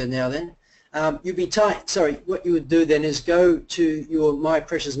won't go there now then. What you would do then is go to your My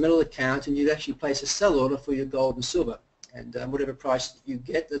Precious Metal account and you'd actually place a sell order for your gold and silver. And whatever price you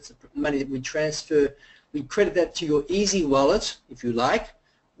get, that's the money that we transfer. We credit that to your Easy Wallet, if you like,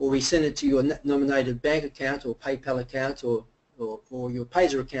 or we send it to your nominated bank account or PayPal account or your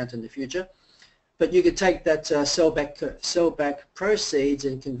Pazer account in the future. But you could take that sell back proceeds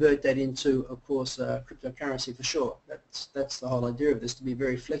and convert that into, of course, cryptocurrency for sure. That's the whole idea of this, to be a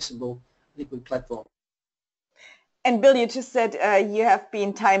very flexible, liquid platform. And Bill, you just said you have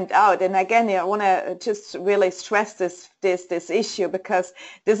been timed out, and again, I want to just really stress this issue because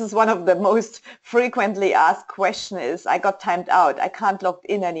this is one of the most frequently asked questions: is I got timed out, I can't log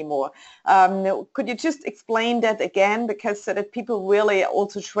in anymore. Could you just explain that again, because so that people really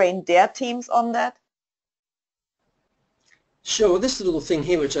also train their teams on that? Sure. This little thing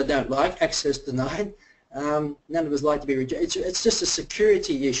here, which I don't like, access denied. None of us like to be rejected. It's just a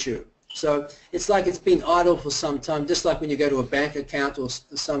security issue. So it's like it's been idle for some time, just like when you go to a bank account or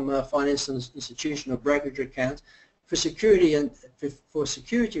some financial institution or brokerage account. For security and for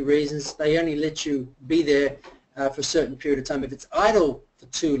security reasons, they only let you be there for a certain period of time. If it's idle for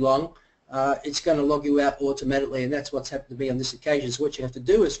too long, it's going to log you out automatically, and that's what's happened to me on this occasion. So what you have to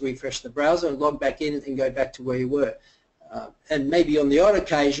do is refresh the browser and log back in and go back to where you were. And maybe on the odd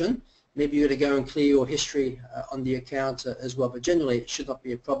occasion, maybe you're going to go and clear your history on the account as well, but generally it should not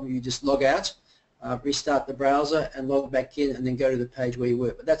be a problem. You just log out, restart the browser and log back in and then go to the page where you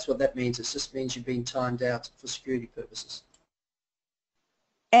were. But that's what that means. It just means you've been timed out for security purposes.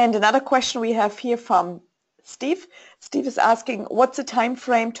 And another question we have here from Steve. Steve is asking, what's the time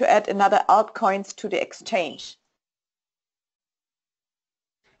frame to add another altcoins to the exchange?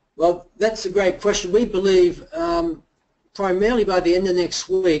 Well, that's a great question. We believe primarily by the end of next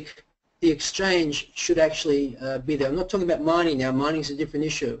week, the exchange should actually be there. I'm not talking about mining now. Mining is a different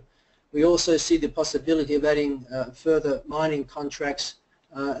issue. We also see the possibility of adding further mining contracts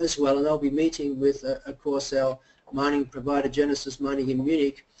as well, and I'll be meeting with, of course, our mining provider, Genesis Mining in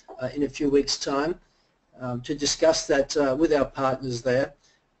Munich, in a few weeks' time to discuss that with our partners there.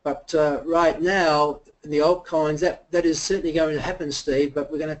 But right now, the altcoins, that is certainly going to happen, Steve,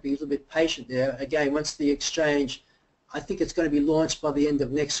 but we're going to have to be a little bit patient there. Again, once the exchange, I think it's going to be launched by the end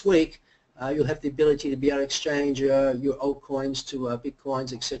of next week, you'll have the ability to be able to exchange your altcoins to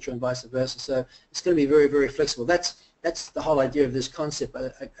bitcoins, etc., and vice versa. So it's going to be very, very flexible. That's the whole idea of this concept.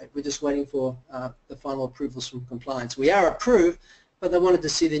 We're just waiting for the final approvals from compliance. We are approved, but they wanted to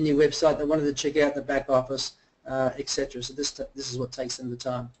see the new website. They wanted to check out the back office, etc. So this is what takes them the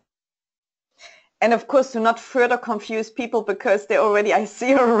time. And of course, to not further confuse people, because they already, I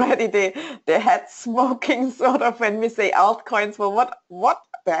see already the head smoking sort of when we say altcoins. Well, what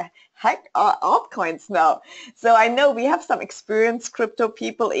the heck are altcoins now? So I know we have some experienced crypto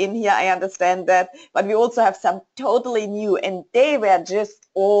people in here, I understand that, but we also have some totally new, and they were just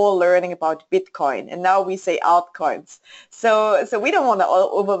all learning about Bitcoin, and now we say altcoins. So we don't want to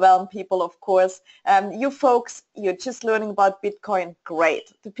overwhelm people, of course. You folks, you're just learning about Bitcoin,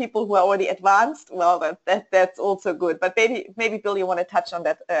 great. The people who are already advanced, well, that's also good. But maybe Bill, you want to touch on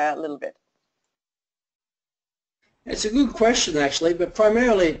that a little bit. It's a good question, actually, but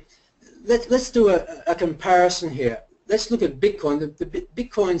primarily, let's do a comparison here. Let's look at Bitcoin.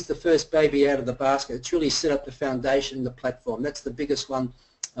 Bitcoin's the first baby out of the basket. It's really set up the foundation, the platform. That's the biggest one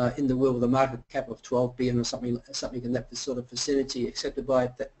in the world with a market cap of 12 billion or something in that sort of vicinity, accepted by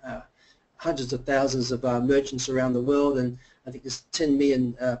hundreds of thousands of merchants around the world, and I think there's 10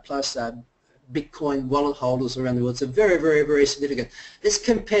 million plus Bitcoin wallet holders around the world. So very, very, very significant. Let's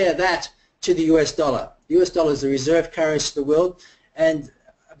compare that to the US dollar. The US dollar is the reserve currency of the world, and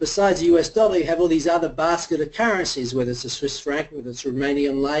besides the US dollar, you have all these other basket of currencies, whether it's the Swiss franc, whether it's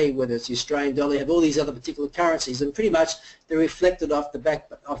Romanian lei, whether it's the Australian dollar. You have all these other particular currencies, and pretty much they're reflected off the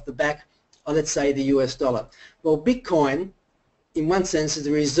back of, let's say, the US dollar. Well, Bitcoin in one sense, is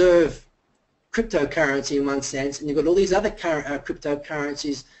the reserve cryptocurrency in one sense, and you've got all these other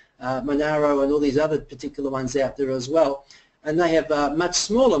cryptocurrencies, Monero and all these other particular ones out there as well, and they have much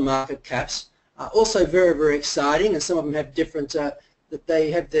smaller market caps, also very, very exciting, and some of them have different, that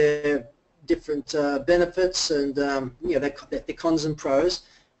they have their different benefits and you know, their cons and pros.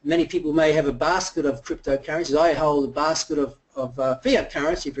 Many people may have a basket of cryptocurrencies. I hold a basket of fiat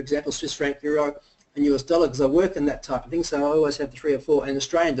currency, for example, Swiss franc, euro, and US dollar, because I work in that type of thing, so I always have 3 or 4, and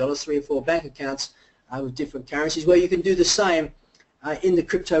Australian dollars, 3 or 4 bank accounts with different currencies, where you can do the same in the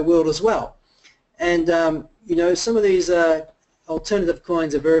crypto world as well. And you know, some of these alternative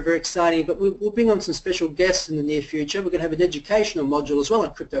coins are very, very exciting, but we'll bring on some special guests in the near future. We're going to have an educational module as well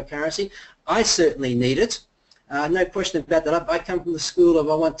on cryptocurrency. I certainly need it. No question about that. I come from the school of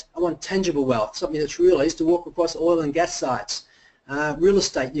I want tangible wealth, something that's real. I used to walk across oil and gas sites. Real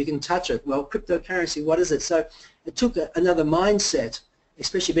estate, you can touch it. Well, cryptocurrency, what is it? So it took another mindset,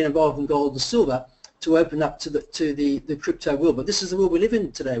 especially being involved in gold and silver, to open up to the crypto world. But this is the world we live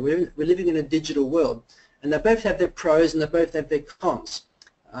in today. We're living in a digital world, and they both have their pros and they both have their cons.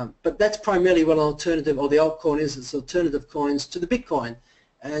 But that's primarily what an alternative, or the altcoin is. It's alternative coins to the Bitcoin.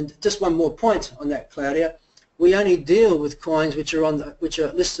 And just one more point on that, Claudia. We only deal with coins which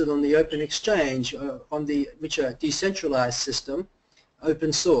are listed on the open exchange, which are decentralized system,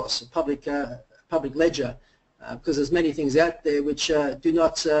 open source, public ledger, because there's many things out there which do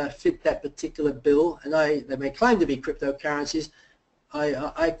not fit that particular bill, and they may claim to be cryptocurrencies.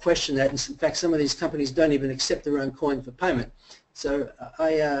 I question that. In fact, some of these companies don't even accept their own coin for payment. So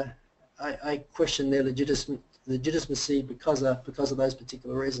I question their legitimacy because of those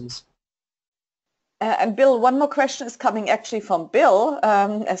particular reasons. And Bill, one more question is coming actually from Bill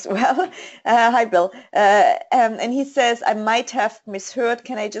as well. Hi, Bill. And he says, I might have misheard.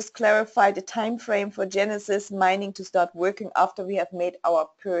 Can I just clarify the time frame for Genesis mining to start working after we have made our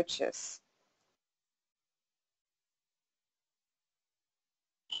purchase?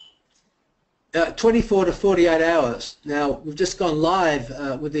 Uh, 24 to 48 hours. Now, we've just gone live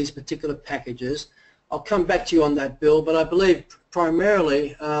with these particular packages. I'll come back to you on that, Bill, but I believe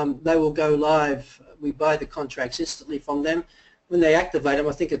primarily they will go live. We buy the contracts instantly from them. When they activate them,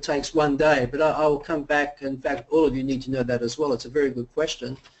 I think it takes 1 day, but I will come back. In fact, all of you need to know that as well. It's a very good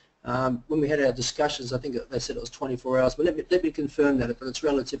question. When we had our discussions, I think they said it was 24 hours, but let me confirm that, but it's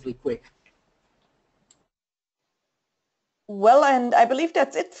relatively quick. Well, and I believe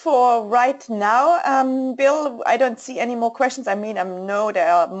that's it for right now. Bill, I don't see any more questions. I mean, I know there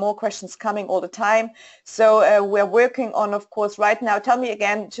are more questions coming all the time. So we're working on, of course, right now. Tell me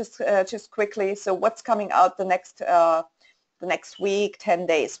again, just quickly. So what's coming out the next week, 10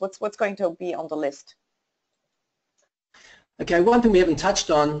 days? What's going to be on the list? Okay, one thing we haven't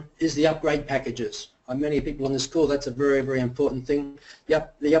touched on is the upgrade packages. Many people on this call, that's a very, very important thing.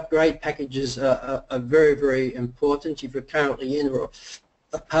 The upgrade packages are very, very important. If you're currently in or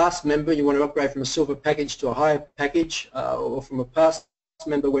a past member, you want to upgrade from a silver package to a higher package, or from a past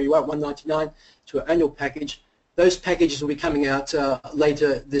member where you are at $199 to an annual package, those packages will be coming out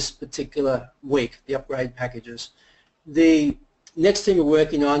later this particular week, the upgrade packages. The next thing we're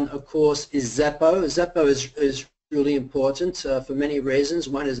working on, of course, is Zappo. Zappo is really important for many reasons.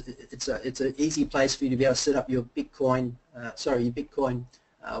 One is it's an easy place for you to be able to set up your Bitcoin,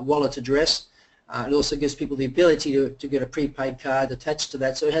 wallet address. It also gives people the ability to get a prepaid card attached to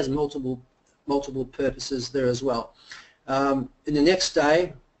that, so it has multiple purposes there as well. In the next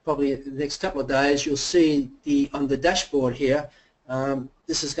day, probably the next couple of days, you'll see on the dashboard here,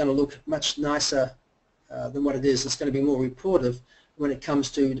 this is going to look much nicer than what it is. It's going to be more reportive when it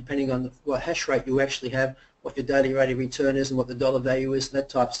comes to, depending on what hash rate you actually have, what your daily rate of return is and what the dollar value is, and that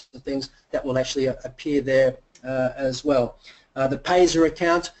types of things, that will actually appear there as well. The Pazer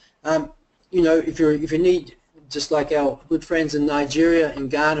account, you know, if you need, just like our good friends in Nigeria and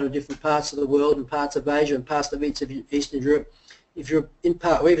Ghana and different parts of the world and parts of Asia and parts of Eastern Europe, if you're in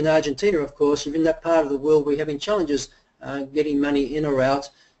part, or even Argentina, of course, if you're in that part of the world where you're having challenges getting money in or out,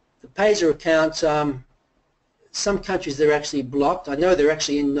 the Pazer account, some countries they're actually blocked. I know they're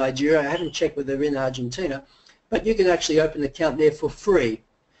actually in Nigeria. I haven't checked whether they're in Argentina, but you can actually open an account there for free.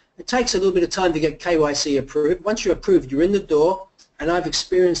 It takes a little bit of time to get KYC approved. Once you're approved, you're in the door, and I've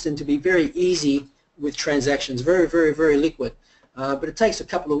experienced them to be very easy with transactions, very, very, very liquid. But it takes a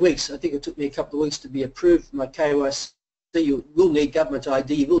couple of weeks. I think it took me a couple of weeks to be approved for my KYC. You will need government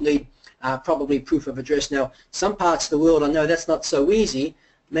ID. You will need probably proof of address. Now, some parts of the world, I know that's not so easy.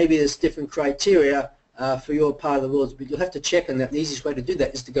 Maybe there's different criteria for your part of the world, but you'll have to check on that. The easiest way to do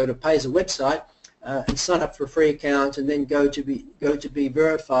that is to go to Pazer website and sign up for a free account, and then go to be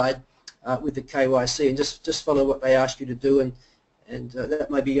verified with the KYC, and just follow what they ask you to do, and and that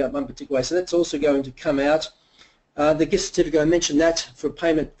may be one particular way. So that's also going to come out. The gift certificate, I mentioned that for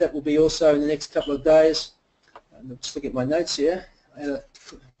payment, that will be also in the next couple of days. I'm just looking at my notes here.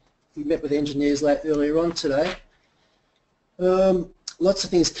 We met with the engineers earlier on today. Lots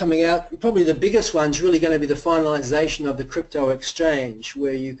of things coming out. Probably the biggest one's really going to be the finalization of the crypto exchange,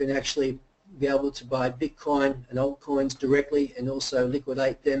 where you can actually be able to buy Bitcoin and altcoins directly and also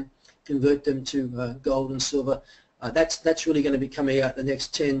liquidate them, convert them to gold and silver. That's really going to be coming out the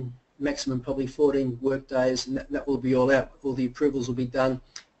next 10, maximum probably 14 work days, and that will be all out. All the approvals will be done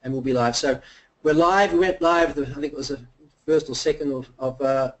and we'll be live. So we're live. We went live, I think it was the 1st or 2nd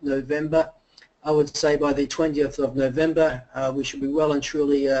of November. I would say by the 20th of November we should be well and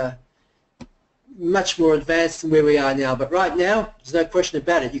truly much more advanced than where we are now. But right now, there's no question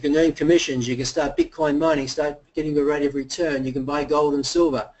about it. You can earn commissions, you can start Bitcoin mining, start getting the rate of return, you can buy gold and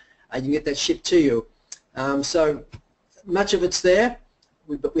silver, you can get that shipped to you. So much of it's there,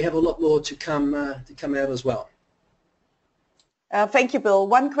 but we have a lot more to come out as well. Thank you, Bill.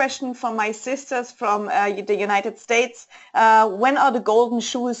 One question from my sisters from the United States. When are the golden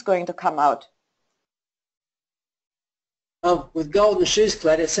shoes going to come out? Oh, with golden shoes,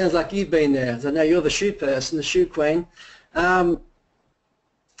 Clad, it sounds like you've been there. I know you're the shoe person, the shoe queen.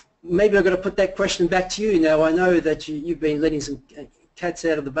 Maybe I've got to put that question back to you now. I know that you've been letting some cats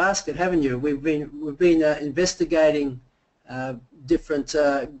out of the basket, haven't you? We've been investigating different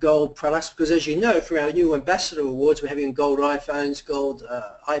gold products because, as you know, for our new ambassador awards, we're having gold iPhones, gold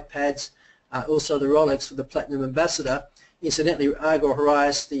iPads, also the Rolex for the Platinum Ambassador. Incidentally, Argo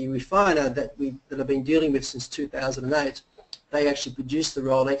Horizon, the refiner that I've been dealing with since 2008, they actually produce the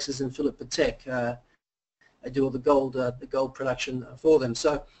Rolexes, and Philip Patek, they do all the gold production for them.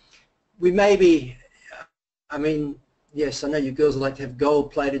 So we may be, I mean, yes, I know you girls like to have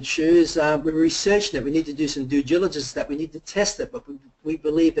gold-plated shoes. We're researching it. We need to do some due diligence that we need to test it, but we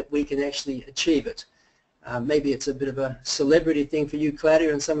believe that we can actually achieve it. Maybe it's a bit of a celebrity thing for you,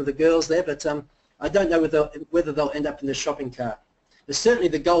 Claudia, and some of the girls there, but I don't know whether they'll end up in the shopping cart. But certainly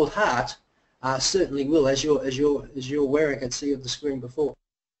the gold heart certainly will, as you're wearing. I can see on the screen before.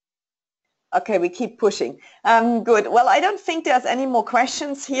 Okay, we keep pushing. Good. Well, I don't think there's any more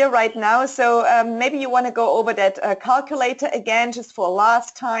questions here right now, so maybe you want to go over that calculator again just for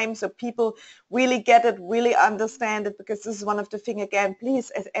last time so people really get it, really understand it, because this is one of the things again.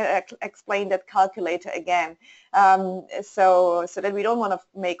 Please explain that calculator again, so that we don't want to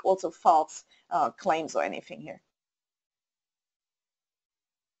make also false claims or anything here.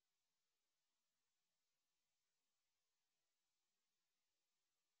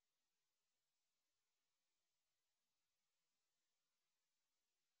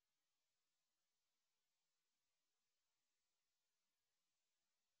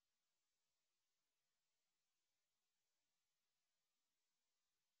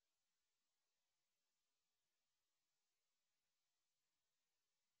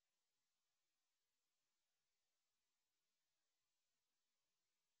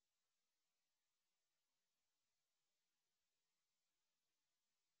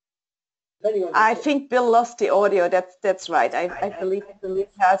 I think Bill lost the audio. That's right. I believe he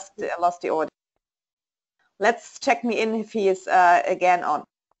has lost the audio. Let's check me in if he is again on.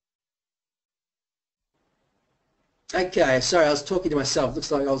 Okay, sorry, I was talking to myself.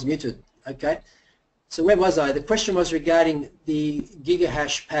 Looks like I was muted. Okay, so where was I? The question was regarding the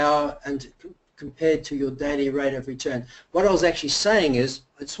gigahash power and compared to your daily rate of return. What I was actually saying is,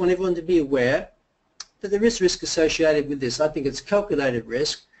 I just want everyone to be aware that there is risk associated with this. I think it's calculated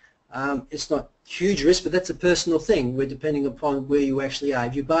risk. It's not huge risk, but that's a personal thing. We're depending upon where you actually are.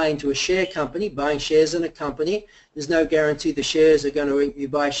 If you buy into a share company, buying shares in a company, there's no guarantee the shares are going to, you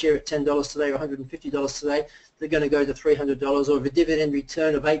buy a share at $10 today or $150 today, they're going to go to $300, or if a dividend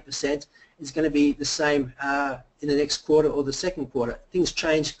return of 8% is going to be the same in the next quarter or the second quarter. Things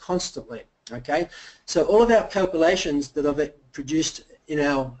change constantly, okay? So all of our calculations that I've produced in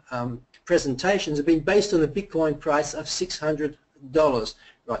our presentations have been based on a Bitcoin price of $600.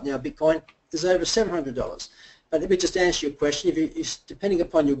 Right now, Bitcoin is over $700. But let me just answer your question. If depending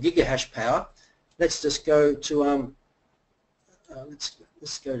upon your gigahash power, let's just go to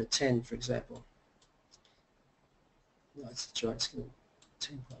let's go to 10, for example. No, that's right. It's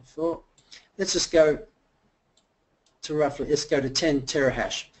 10.4. Let's just go to roughly. Let's go to 10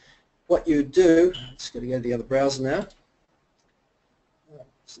 terahash. What you do? Just got to go to the other browser now.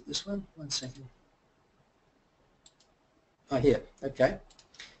 Is it this one? 1 second. Oh, here. Okay.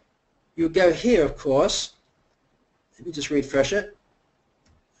 You go here, of course. Let me just refresh it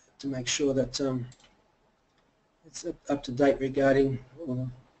to make sure that it's up to date regarding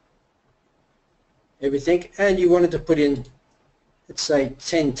everything. And you wanted to put in let's say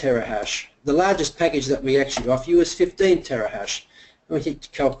 10 terahash. The largest package that we actually offer you is 15 terahash. And we hit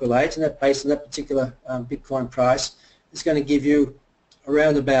calculate, and that based on that particular Bitcoin price is going to give you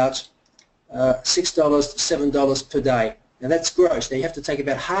around about $6 to $7 per day. Now that's gross. Now you have to take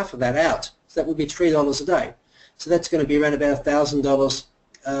about half of that out. So that would be $3 a day. So that's going to be around about $1,000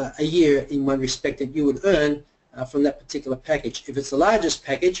 a year in one respect that you would earn from that particular package. If it's the largest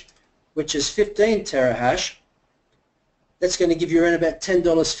package, which is 15 terahash, that's going to give you around about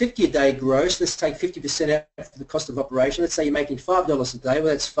 $10.50 a day gross. Let's take 50% out for the cost of operation. Let's say you're making $5 a day. Well,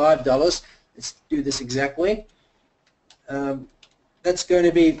 that's $5. Let's do this exactly. That's going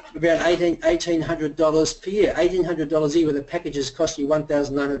to be around $1,800 per year. $1,800 a year where the packages cost you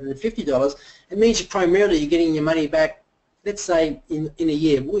 $1,950. It means you're getting your money back, let's say, in a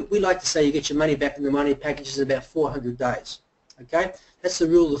year. We like to say you get your money back in the money packages in about 400 days. Okay? That's the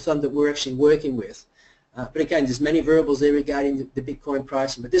rule of thumb that we're actually working with. But again, there's many variables there regarding the Bitcoin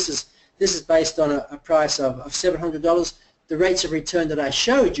pricing. But this is based on a price of $700. The rates of return that I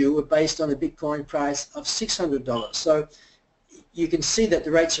showed you were based on a Bitcoin price of $600. So you can see that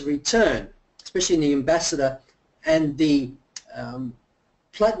the rates of return, especially in the Ambassador and the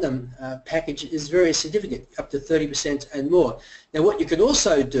Platinum package, is very significant, up to 30% and more. Now what you can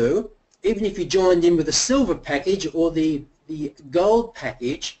also do, even if you joined in with the Silver package or the Gold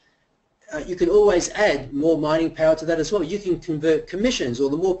package, you can always add more mining power to that as well. You can convert commissions, or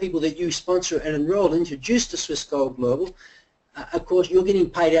the more people that you sponsor and enroll and introduce to Swiss Gold Global, of course you're getting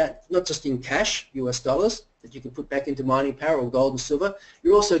paid out not just in cash, US dollars, that you can put back into mining power or gold and silver,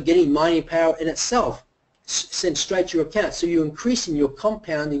 you're also getting mining power in itself sent straight to your account. So you're increasing your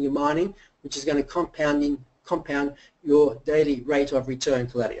compounding your mining, which is going to compound your daily rate of return,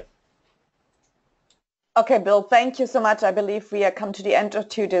 Claudia. Okay, Bill, thank you so much. I believe we have come to the end of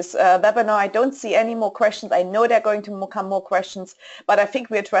this webinar. I don't see any more questions. I know there are going to come more questions, but I think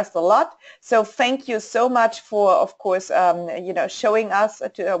we addressed a lot. So thank you so much for, of course, showing us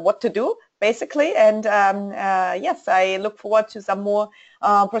what to do, basically. And yes, I look forward to some more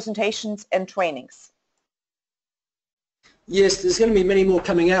presentations and trainings. Yes, there's going to be many more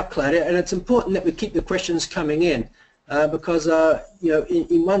coming out, Claudia, and it's important that we keep the questions coming in. Because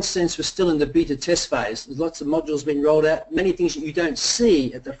in one sense we're still in the beta test phase. There's lots of modules being rolled out, many things that you don't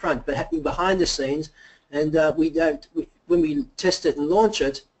see at the front but happening behind the scenes, and when we test it and launch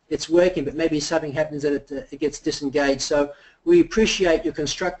it, it's working, but maybe something happens that it gets disengaged. So we appreciate your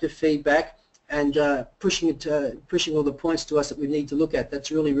constructive feedback and pushing all the points to us that we need to look at.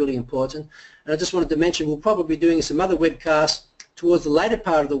 That's really, really important. And I just wanted to mention we'll probably be doing some other webcasts towards the later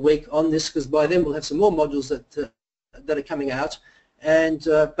part of the week on this, because by then we'll have some more modules that are coming out, and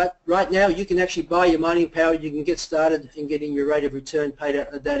but right now you can actually buy your mining power. You can get started in getting your rate of return paid out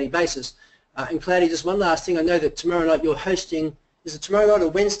on a daily basis. And Claudia, just one last thing. I know that tomorrow night you're hosting. Is it tomorrow night or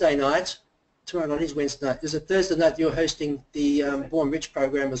Wednesday night? Tomorrow night is Wednesday night. Is it Thursday night you're hosting the Born Rich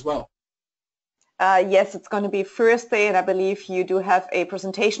program as well? Yes, it's going to be Thursday, and I believe you do have a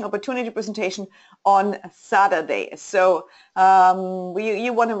opportunity presentation on Saturday. So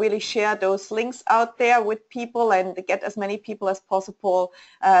you want to really share those links out there with people and get as many people as possible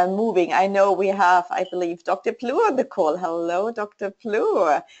moving. I know we have, I believe, Dr. Plu on the call. Hello, Dr.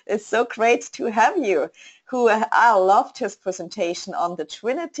 Plu. It's so great to have you, who I loved his presentation on the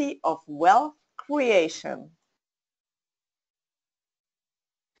Trinity of Wealth Creation.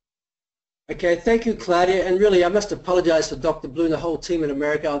 Okay, thank you, Claudia. And really, I must apologise for Dr. Blue and the whole team in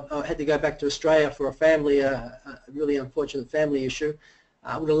America. I had to go back to Australia for a really unfortunate family issue.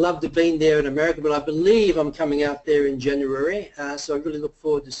 I would have loved to have been there in America, but I believe I'm coming out there in January. So I really look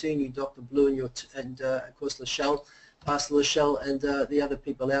forward to seeing you, Dr. Blue, and of course, Lachelle, Pastor Lachelle, and the other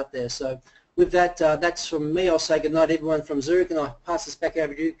people out there. So with that, that's from me. I'll say goodnight, everyone from Zurich, and I'll pass this back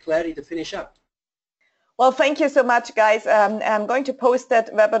over to you, Claudia, to finish up. Well, thank you so much, guys. I'm going to post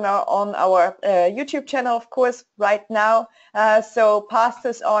that webinar on our YouTube channel, of course, right now. So pass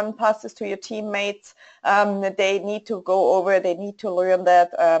this to your teammates. They need to go over, they need to learn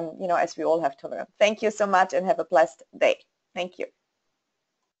that, as we all have to learn. Thank you so much and have a blessed day. Thank you.